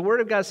 Because the Word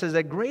of God says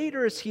that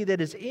greater is He that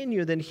is in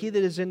you than he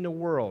that is in the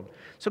world.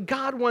 So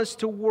God wants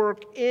to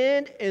work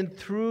in and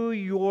through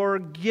your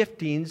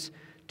giftings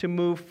to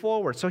move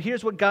forward. So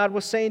here's what God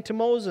was saying to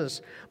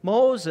Moses.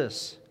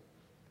 Moses,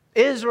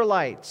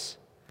 Israelites,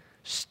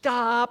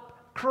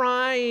 stop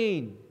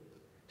crying.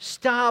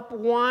 Stop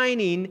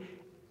whining.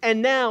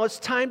 And now it's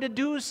time to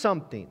do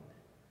something.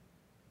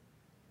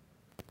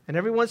 And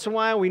every once in a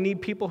while, we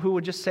need people who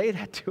would just say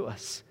that to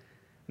us.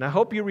 And I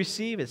hope you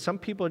receive it. Some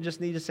people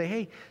just need to say,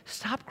 hey,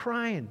 stop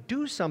crying.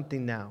 Do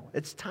something now.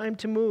 It's time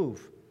to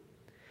move.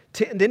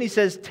 And then he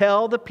says,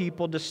 tell the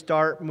people to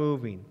start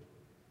moving.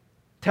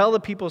 Tell the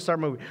people to start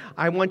moving.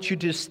 I want you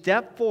to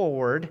step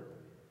forward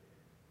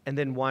and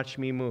then watch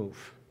me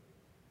move.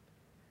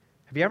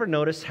 Have you ever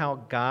noticed how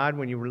God,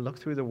 when you look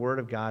through the Word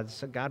of God,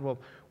 God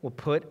will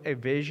put a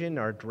vision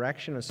or a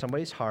direction in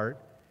somebody's heart,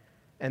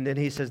 and then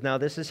He says, now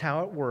this is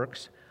how it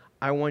works.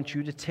 I want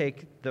you to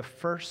take the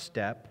first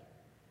step,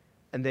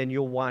 and then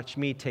you'll watch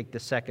me take the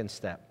second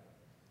step.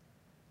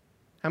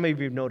 How many of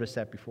you have noticed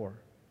that before?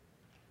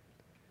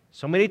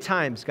 So many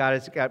times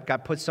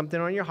God put something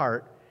on your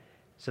heart,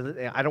 so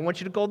that I don't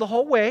want you to go the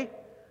whole way.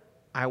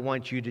 I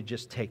want you to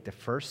just take the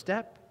first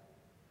step,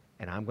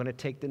 and I'm going to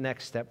take the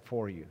next step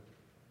for you.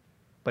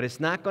 But it's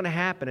not going to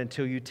happen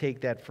until you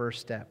take that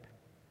first step.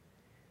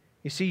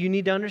 You see, you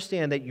need to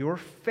understand that your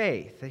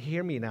faith,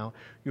 hear me now,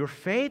 your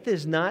faith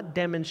is not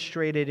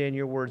demonstrated in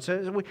your words.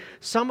 So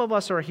some of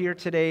us are here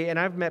today, and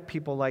I've met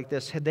people like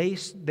this.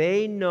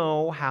 They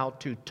know how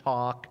to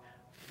talk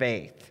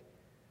faith.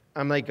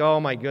 I'm like, oh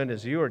my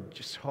goodness, you are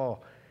just,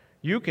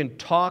 you can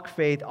talk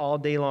faith all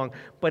day long.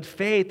 But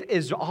faith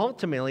is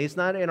ultimately, it's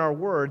not in our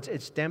words,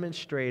 it's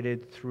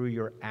demonstrated through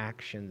your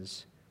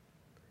actions.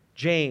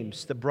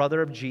 James, the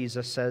brother of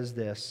Jesus, says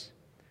this,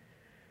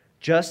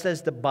 just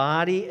as the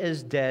body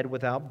is dead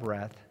without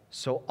breath,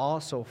 so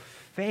also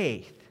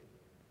faith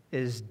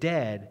is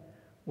dead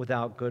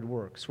without good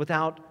works,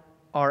 without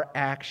our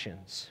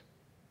actions.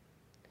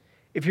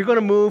 If you're going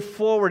to move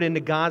forward into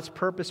God's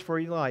purpose for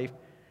your life,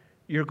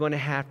 you're going to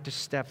have to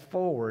step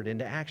forward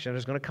into action.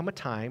 There's going to come a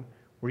time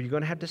where you're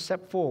going to have to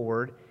step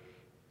forward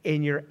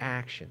in your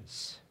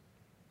actions.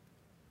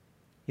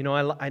 You know,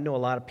 I know a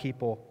lot of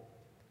people,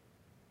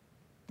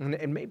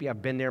 and maybe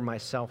I've been there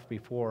myself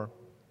before,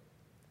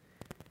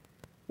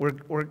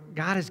 where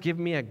God has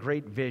given me a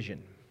great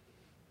vision.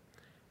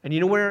 And you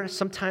know where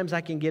sometimes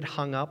I can get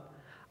hung up?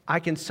 I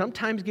can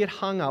sometimes get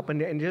hung up,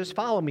 and just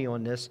follow me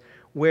on this,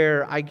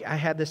 where I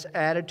have this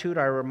attitude,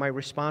 or my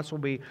response will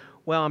be,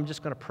 well, I'm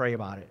just going to pray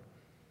about it.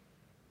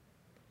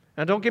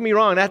 Now, don't get me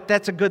wrong,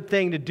 that's a good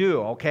thing to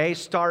do, okay?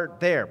 Start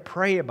there.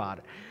 Pray about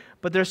it.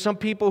 But there's some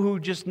people who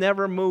just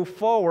never move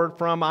forward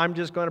from, I'm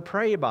just going to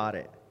pray about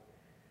it.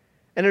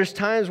 And there's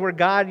times where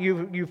God,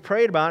 you've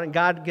prayed about it, and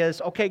God goes,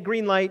 okay,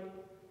 green light,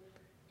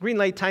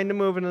 time to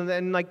move. And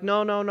then like,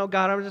 no,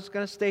 God, I'm just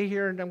going to stay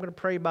here, and I'm going to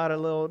pray about it a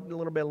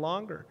little bit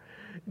longer.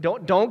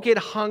 Don't get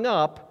hung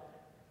up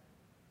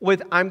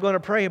with, I'm going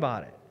to pray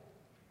about it,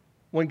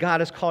 when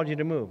God has called you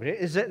to move.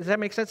 Does that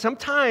make sense?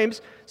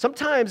 Sometimes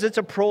it's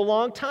a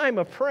prolonged time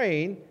of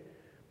praying,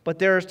 but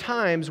there's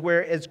times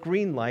where it's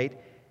green light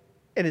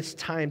and it's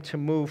time to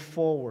move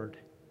forward.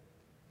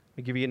 Let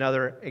me give you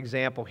another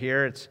example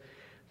here. The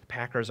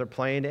Packers are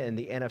playing in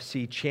the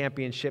NFC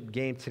Championship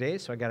game today,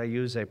 so I got to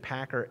use a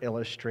Packer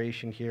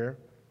illustration here.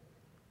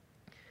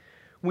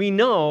 We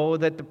know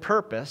that the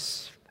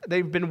purpose,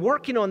 they've been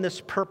working on this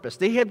purpose.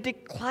 They have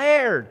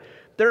declared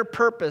their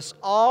purpose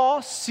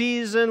all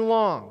season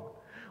long.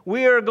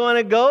 We are going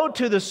to go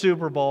to the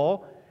Super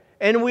Bowl,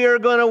 and we are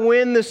going to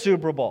win the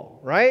Super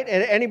Bowl, right?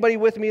 And anybody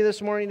with me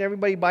this morning?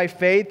 Everybody by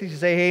faith, you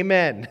say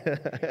amen.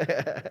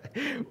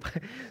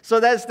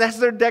 So that's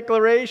their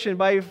declaration.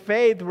 By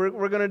faith,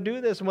 we're going to do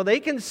this. Well, they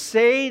can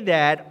say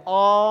that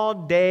all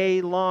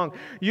day long.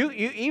 You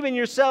even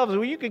yourselves,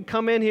 you can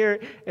come in here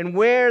and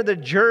wear the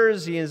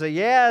jersey and say,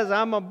 yes,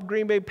 I'm a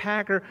Green Bay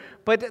Packer.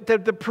 But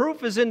the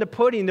proof is in the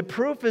pudding. The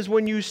proof is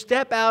when you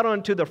step out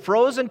onto the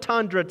frozen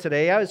tundra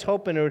today. I was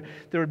hoping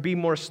there would be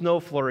more snow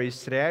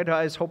flurries today.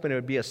 I was hoping it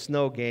would be a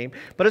snow game.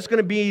 But it's going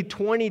to be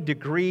 20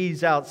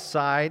 degrees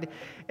outside.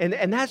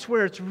 And that's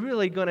where it's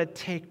really going to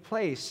take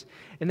place.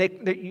 And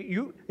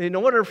in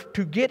order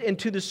to get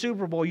into the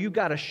Super Bowl, you've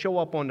got to show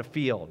up on the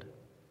field.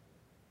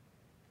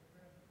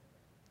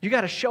 You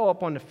got to show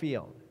up on the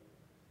field.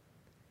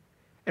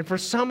 And for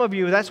some of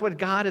you, that's what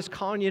God is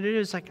calling you to do.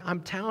 It's like, I'm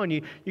telling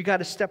you, you got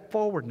to step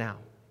forward now.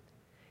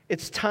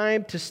 It's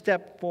time to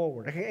step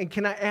forward. And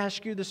can I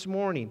ask you this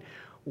morning,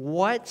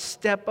 what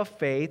step of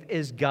faith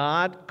is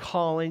God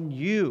calling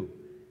you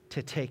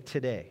to take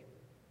today?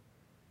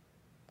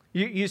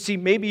 You see,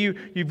 maybe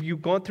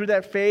you've gone through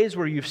that phase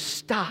where you've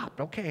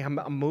stopped. Okay, I'm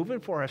moving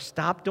forward. I've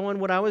stopped doing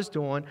what I was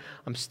doing.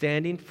 I'm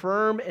standing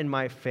firm in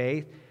my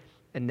faith.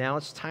 And now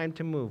it's time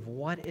to move.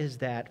 What is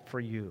that for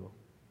you?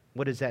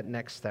 What is that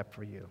next step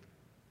for you?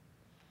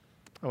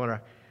 I want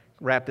to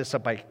wrap this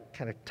up by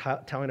kind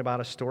of telling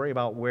about a story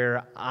about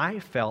where I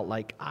felt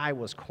like I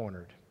was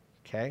cornered,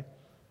 okay?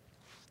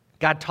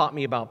 God taught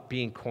me about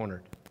being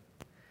cornered.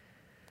 I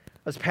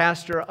was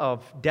pastor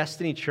of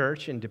Destiny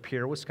Church in De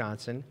Pere,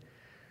 Wisconsin,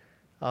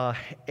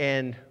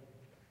 and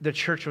the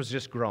church was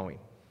just growing.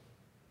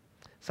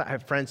 So I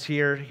have friends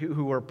here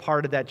who were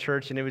part of that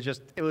church, and it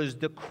was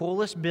the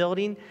coolest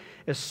building,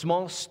 a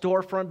small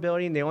storefront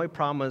building. The only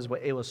problem was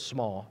it was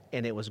small,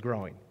 and it was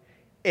growing.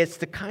 It's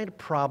the kind of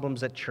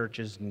problems that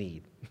churches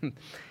need.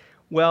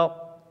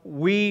 Well,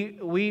 we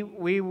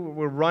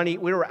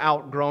were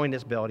outgrowing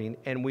this building,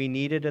 and we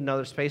needed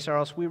another space, or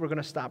else we were going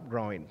to stop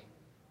growing.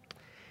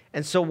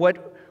 And so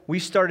we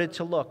started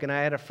to look, and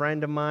I had a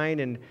friend of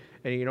mine, and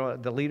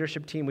the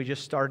leadership team, we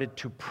just started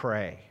to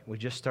pray. We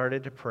just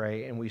started to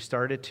pray, and we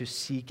started to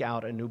seek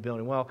out a new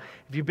building. Well,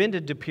 if you've been to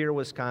De Pere,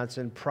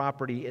 Wisconsin,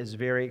 property is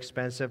very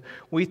expensive.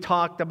 We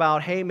talked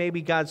about, hey,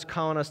 maybe God's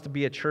calling us to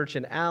be a church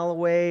in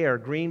Alloway or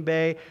Green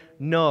Bay.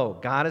 No,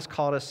 God has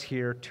called us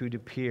here to De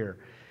Pere.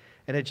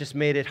 And it just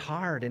made it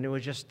hard, and it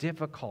was just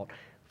difficult.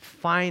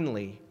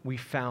 Finally, we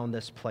found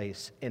this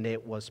place, and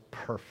it was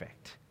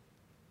perfect.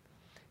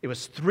 It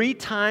was 3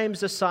 times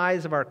the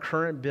size of our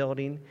current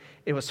building.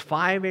 It was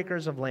 5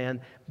 acres of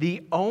land.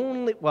 I'm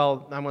going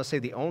to say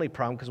the only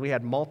problem, because we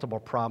had multiple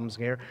problems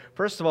here.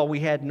 First of all, we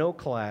had no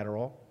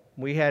collateral.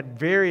 We had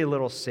very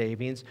little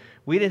savings.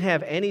 We didn't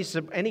have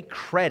any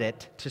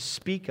credit to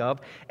speak of.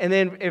 And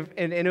then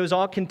it was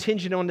all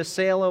contingent on the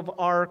sale of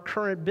our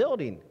current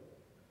building.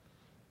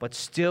 But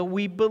still,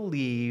 we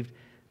believed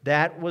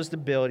that was the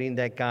building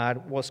that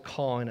God was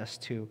calling us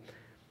to.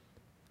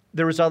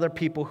 There was other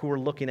people who were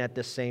looking at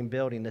this same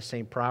building, the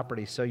same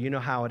property. So you know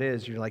how it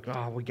is. You're like,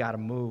 oh, we got to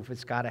move.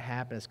 It's got to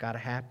happen. It's got to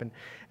happen.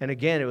 And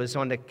again, it was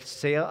on the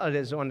sale. It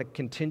was on the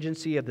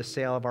contingency of the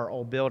sale of our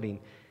old building,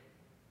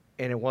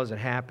 and it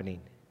wasn't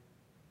happening.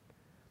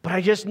 But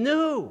I just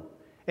knew.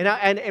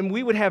 And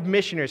we would have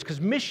missionaries, because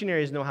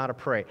missionaries know how to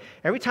pray.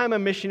 Every time a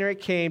missionary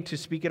came to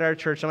speak at our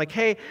church, I'm like,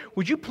 hey,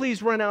 would you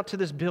please run out to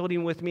this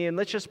building with me, and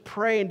let's just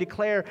pray and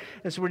declare.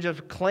 And so we're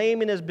just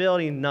claiming this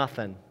building.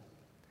 Nothing.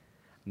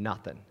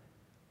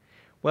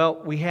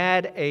 Well, we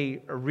had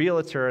a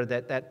realtor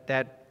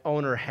that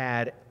owner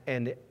had,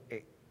 and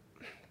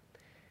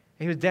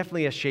he was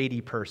definitely a shady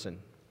person.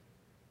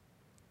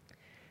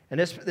 And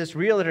this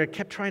realtor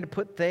kept trying to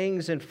put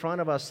things in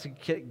front of us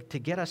to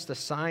get us to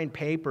sign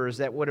papers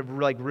that would have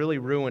really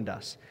ruined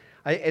us.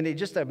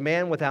 Just a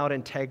man without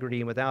integrity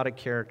and without a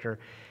character.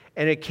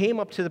 And it came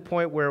up to the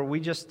point where it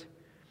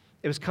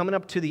was coming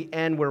up to the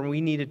end where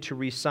we needed to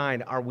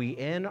resign. Are we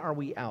in? Are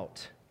we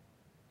out?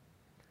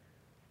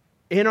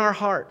 In our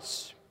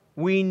hearts,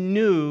 we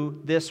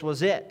knew this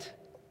was it.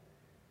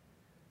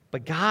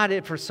 But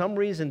God, for some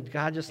reason,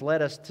 God just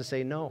led us to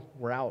say, no,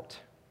 we're out.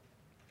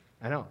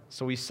 I know.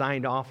 So we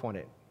signed off on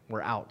it.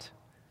 We're out.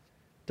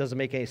 Doesn't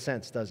make any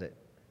sense, does it?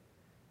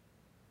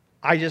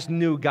 I just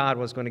knew God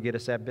was going to get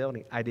us that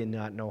building. I did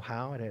not know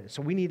how.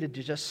 So we needed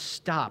to just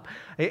stop.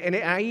 And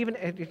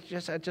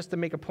just to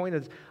make a point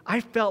of this, I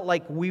felt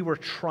like we were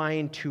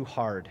trying too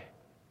hard.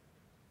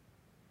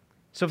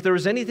 So if there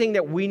was anything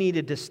that we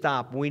needed to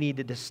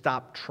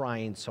stop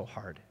trying so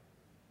hard.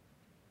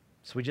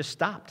 So we just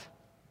stopped.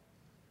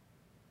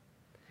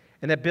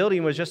 And that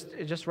building was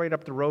just right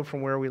up the road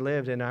from where we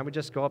lived. And I would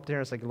just go up there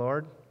and it's like,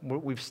 Lord,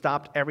 we've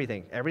stopped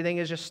everything. Everything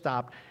is just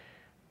stopped.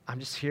 I'm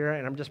just here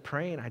and I'm just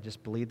praying. I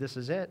just believe this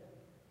is it.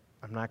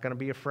 I'm not going to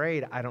be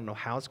afraid. I don't know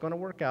how it's going to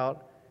work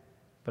out,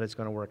 but it's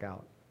going to work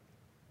out.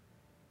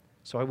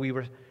 So we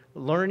were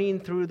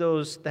learning through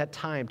that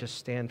time to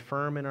stand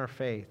firm in our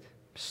faith.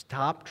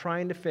 Stop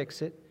trying to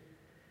fix it.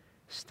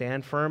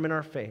 Stand firm in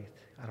our faith.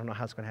 I don't know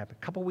how it's going to happen.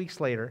 A couple weeks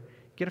later,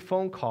 get a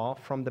phone call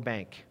from the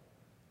bank.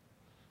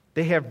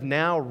 They have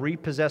now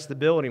repossessed the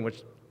building,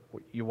 which,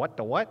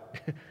 the what?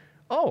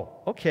 Oh,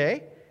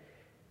 okay.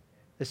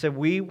 They said,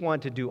 we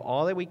want to do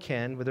all that we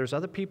can, but there's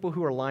other people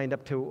who are lined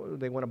up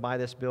they want to buy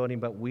this building,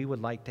 but we would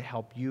like to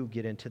help you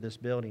get into this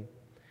building.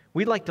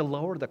 We'd like to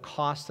lower the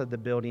cost of the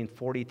building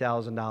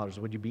 $40,000.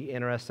 Would you be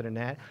interested in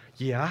that?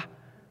 Yeah.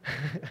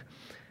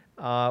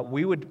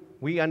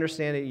 We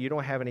understand that you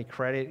don't have any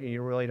credit and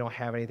you really don't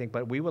have anything,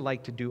 but we would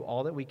like to do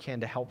all that we can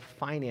to help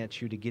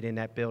finance you to get in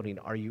that building.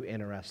 Are you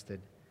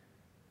interested?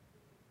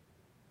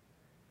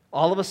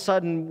 All of a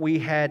sudden, we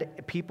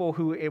had people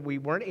we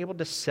weren't able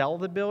to sell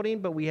the building,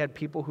 but we had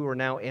people who are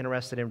now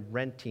interested in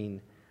renting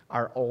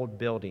our old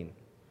building.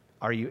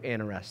 Are you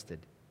interested?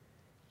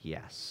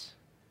 Yes.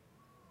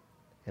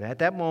 And at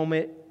that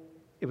moment,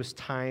 it was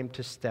time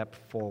to step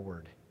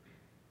forward.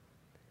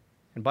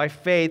 And by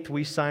faith,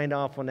 we signed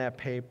off on that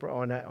paper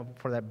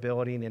for that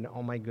building, and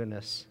oh my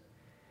goodness,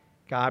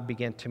 God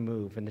began to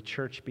move, and the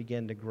church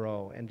began to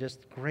grow, and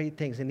just great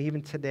things. And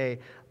even today,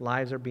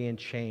 lives are being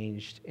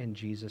changed in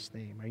Jesus'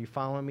 name. Are you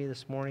following me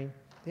this morning?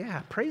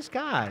 Yeah, praise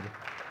God.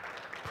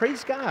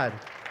 Praise God.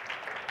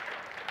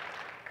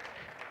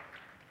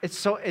 It's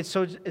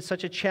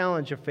such a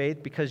challenge of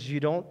faith because you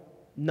don't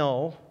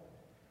know.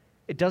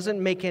 It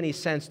doesn't make any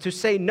sense to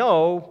say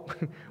no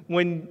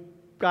when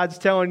God's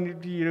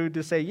telling you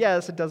to say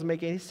yes. It doesn't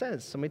make any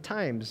sense. So many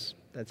times,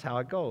 that's how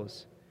it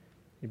goes.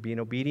 You're being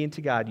obedient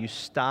to God. You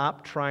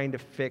stop trying to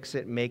fix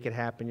it, make it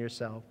happen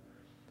yourself.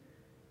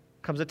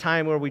 Comes a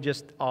time where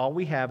all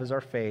we have is our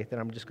faith, and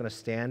I'm just going to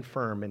stand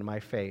firm in my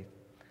faith.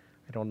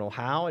 I don't know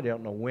how, I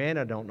don't know when,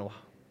 I don't know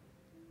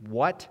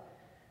what.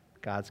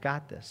 God's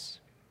got this.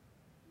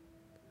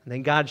 And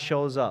then God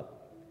shows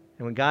up.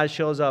 And when God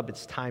shows up,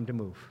 it's time to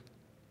move.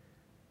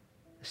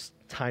 It's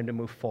time to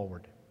move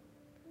forward.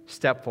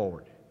 Step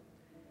forward.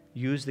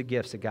 Use the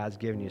gifts that God's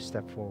given you.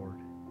 Step forward.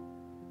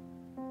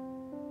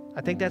 I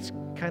think that's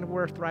kind of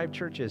where Thrive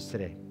Church is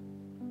today.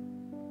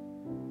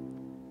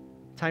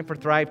 Time for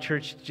Thrive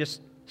Church to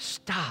just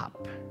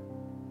stop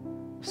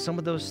some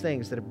of those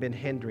things that have been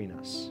hindering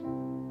us.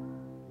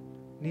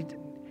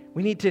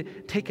 We need to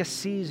take a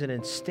season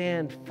and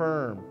stand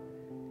firm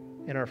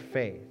in our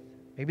faith.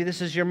 Maybe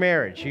this is your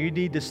marriage. You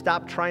need to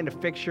stop trying to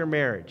fix your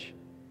marriage.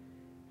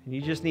 And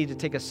you just need to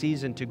take a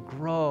season to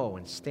grow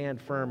and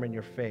stand firm in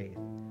your faith.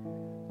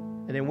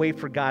 And then wait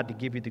for God to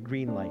give you the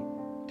green light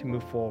to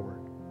move forward.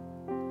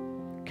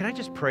 Can I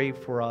just pray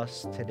for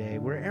us today,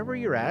 wherever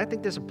you're at? I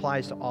think this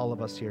applies to all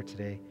of us here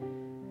today.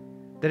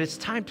 That it's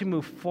time to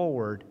move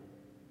forward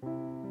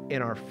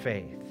in our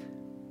faith.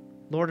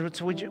 Lord,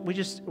 so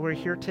we're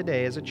here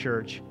today as a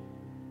church.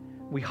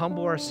 We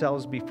humble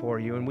ourselves before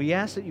you, and we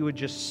ask that you would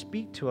just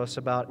speak to us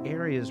about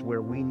areas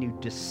where we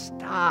need to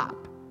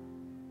stop.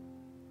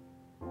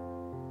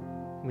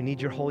 We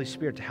need your Holy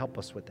Spirit to help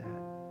us with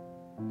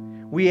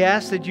that. We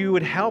ask that you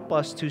would help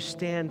us to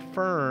stand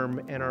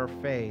firm in our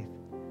faith.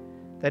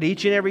 That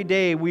each and every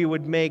day we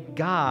would make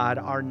God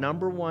our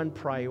number one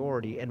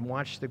priority and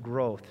watch the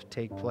growth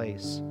take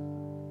place.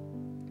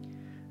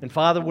 And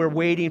Father, we're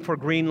waiting for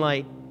green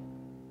light.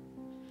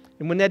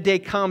 And when that day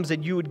comes,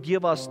 that you would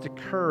give us the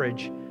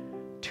courage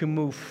to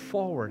move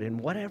forward in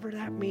whatever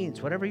that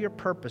means, whatever your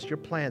purpose, your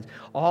plans.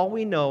 All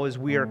we know is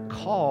we are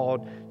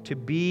called to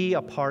be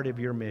a part of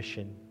your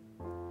mission.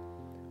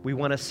 We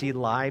want to see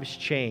lives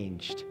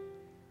changed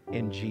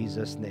in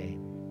Jesus'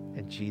 name.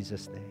 In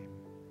Jesus' name.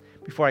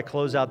 Before I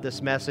close out this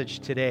message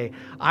today,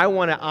 I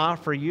want to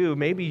offer you,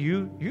 maybe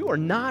you are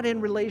not in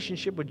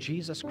relationship with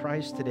Jesus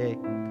Christ today.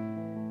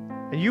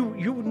 And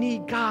you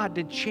need God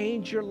to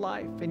change your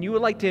life. And you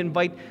would like to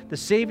invite the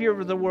Savior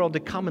of the world to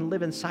come and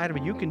live inside of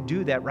it. You can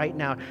do that right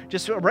now.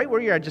 Just right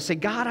where you are, just say,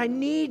 God, I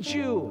need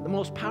you. The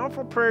most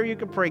powerful prayer you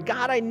can pray.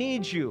 God, I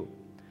need you.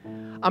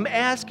 I'm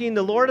asking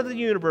the Lord of the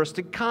universe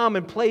to come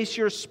and place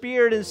your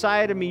Spirit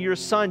inside of me, your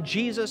Son,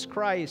 Jesus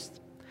Christ.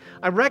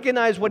 I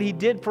recognize what He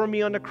did for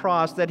me on the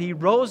cross, that He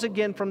rose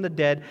again from the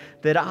dead,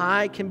 that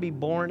I can be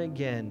born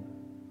again.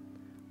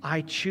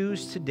 I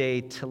choose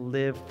today to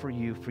live for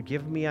you.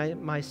 Forgive me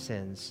my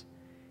sins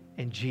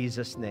in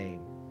Jesus' name.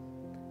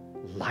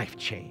 Life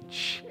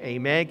change.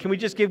 Amen. Can we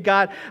just give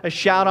God a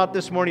shout out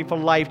this morning for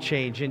life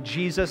change in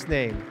Jesus'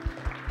 name?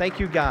 Thank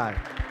you, God.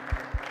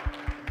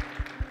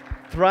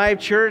 Thrive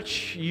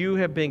Church, you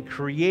have been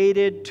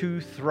created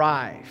to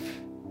thrive.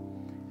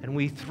 And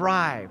we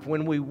thrive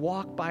when we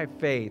walk by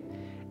faith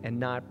and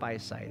not by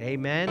sight.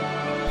 Amen.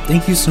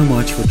 Thank you so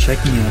much for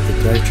checking out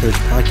the Thrive Church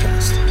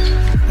podcast.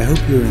 I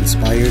hope you were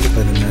inspired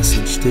by the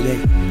message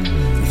today.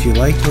 If you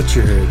liked what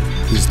you heard,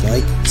 please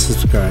like,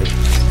 subscribe,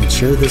 and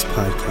share this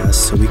podcast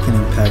so we can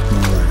impact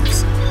more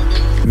lives.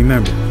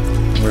 Remember,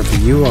 wherever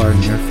you are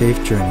in your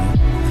faith journey,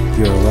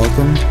 you are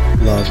welcomed,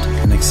 loved,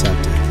 and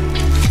accepted.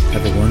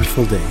 Have a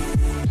wonderful day.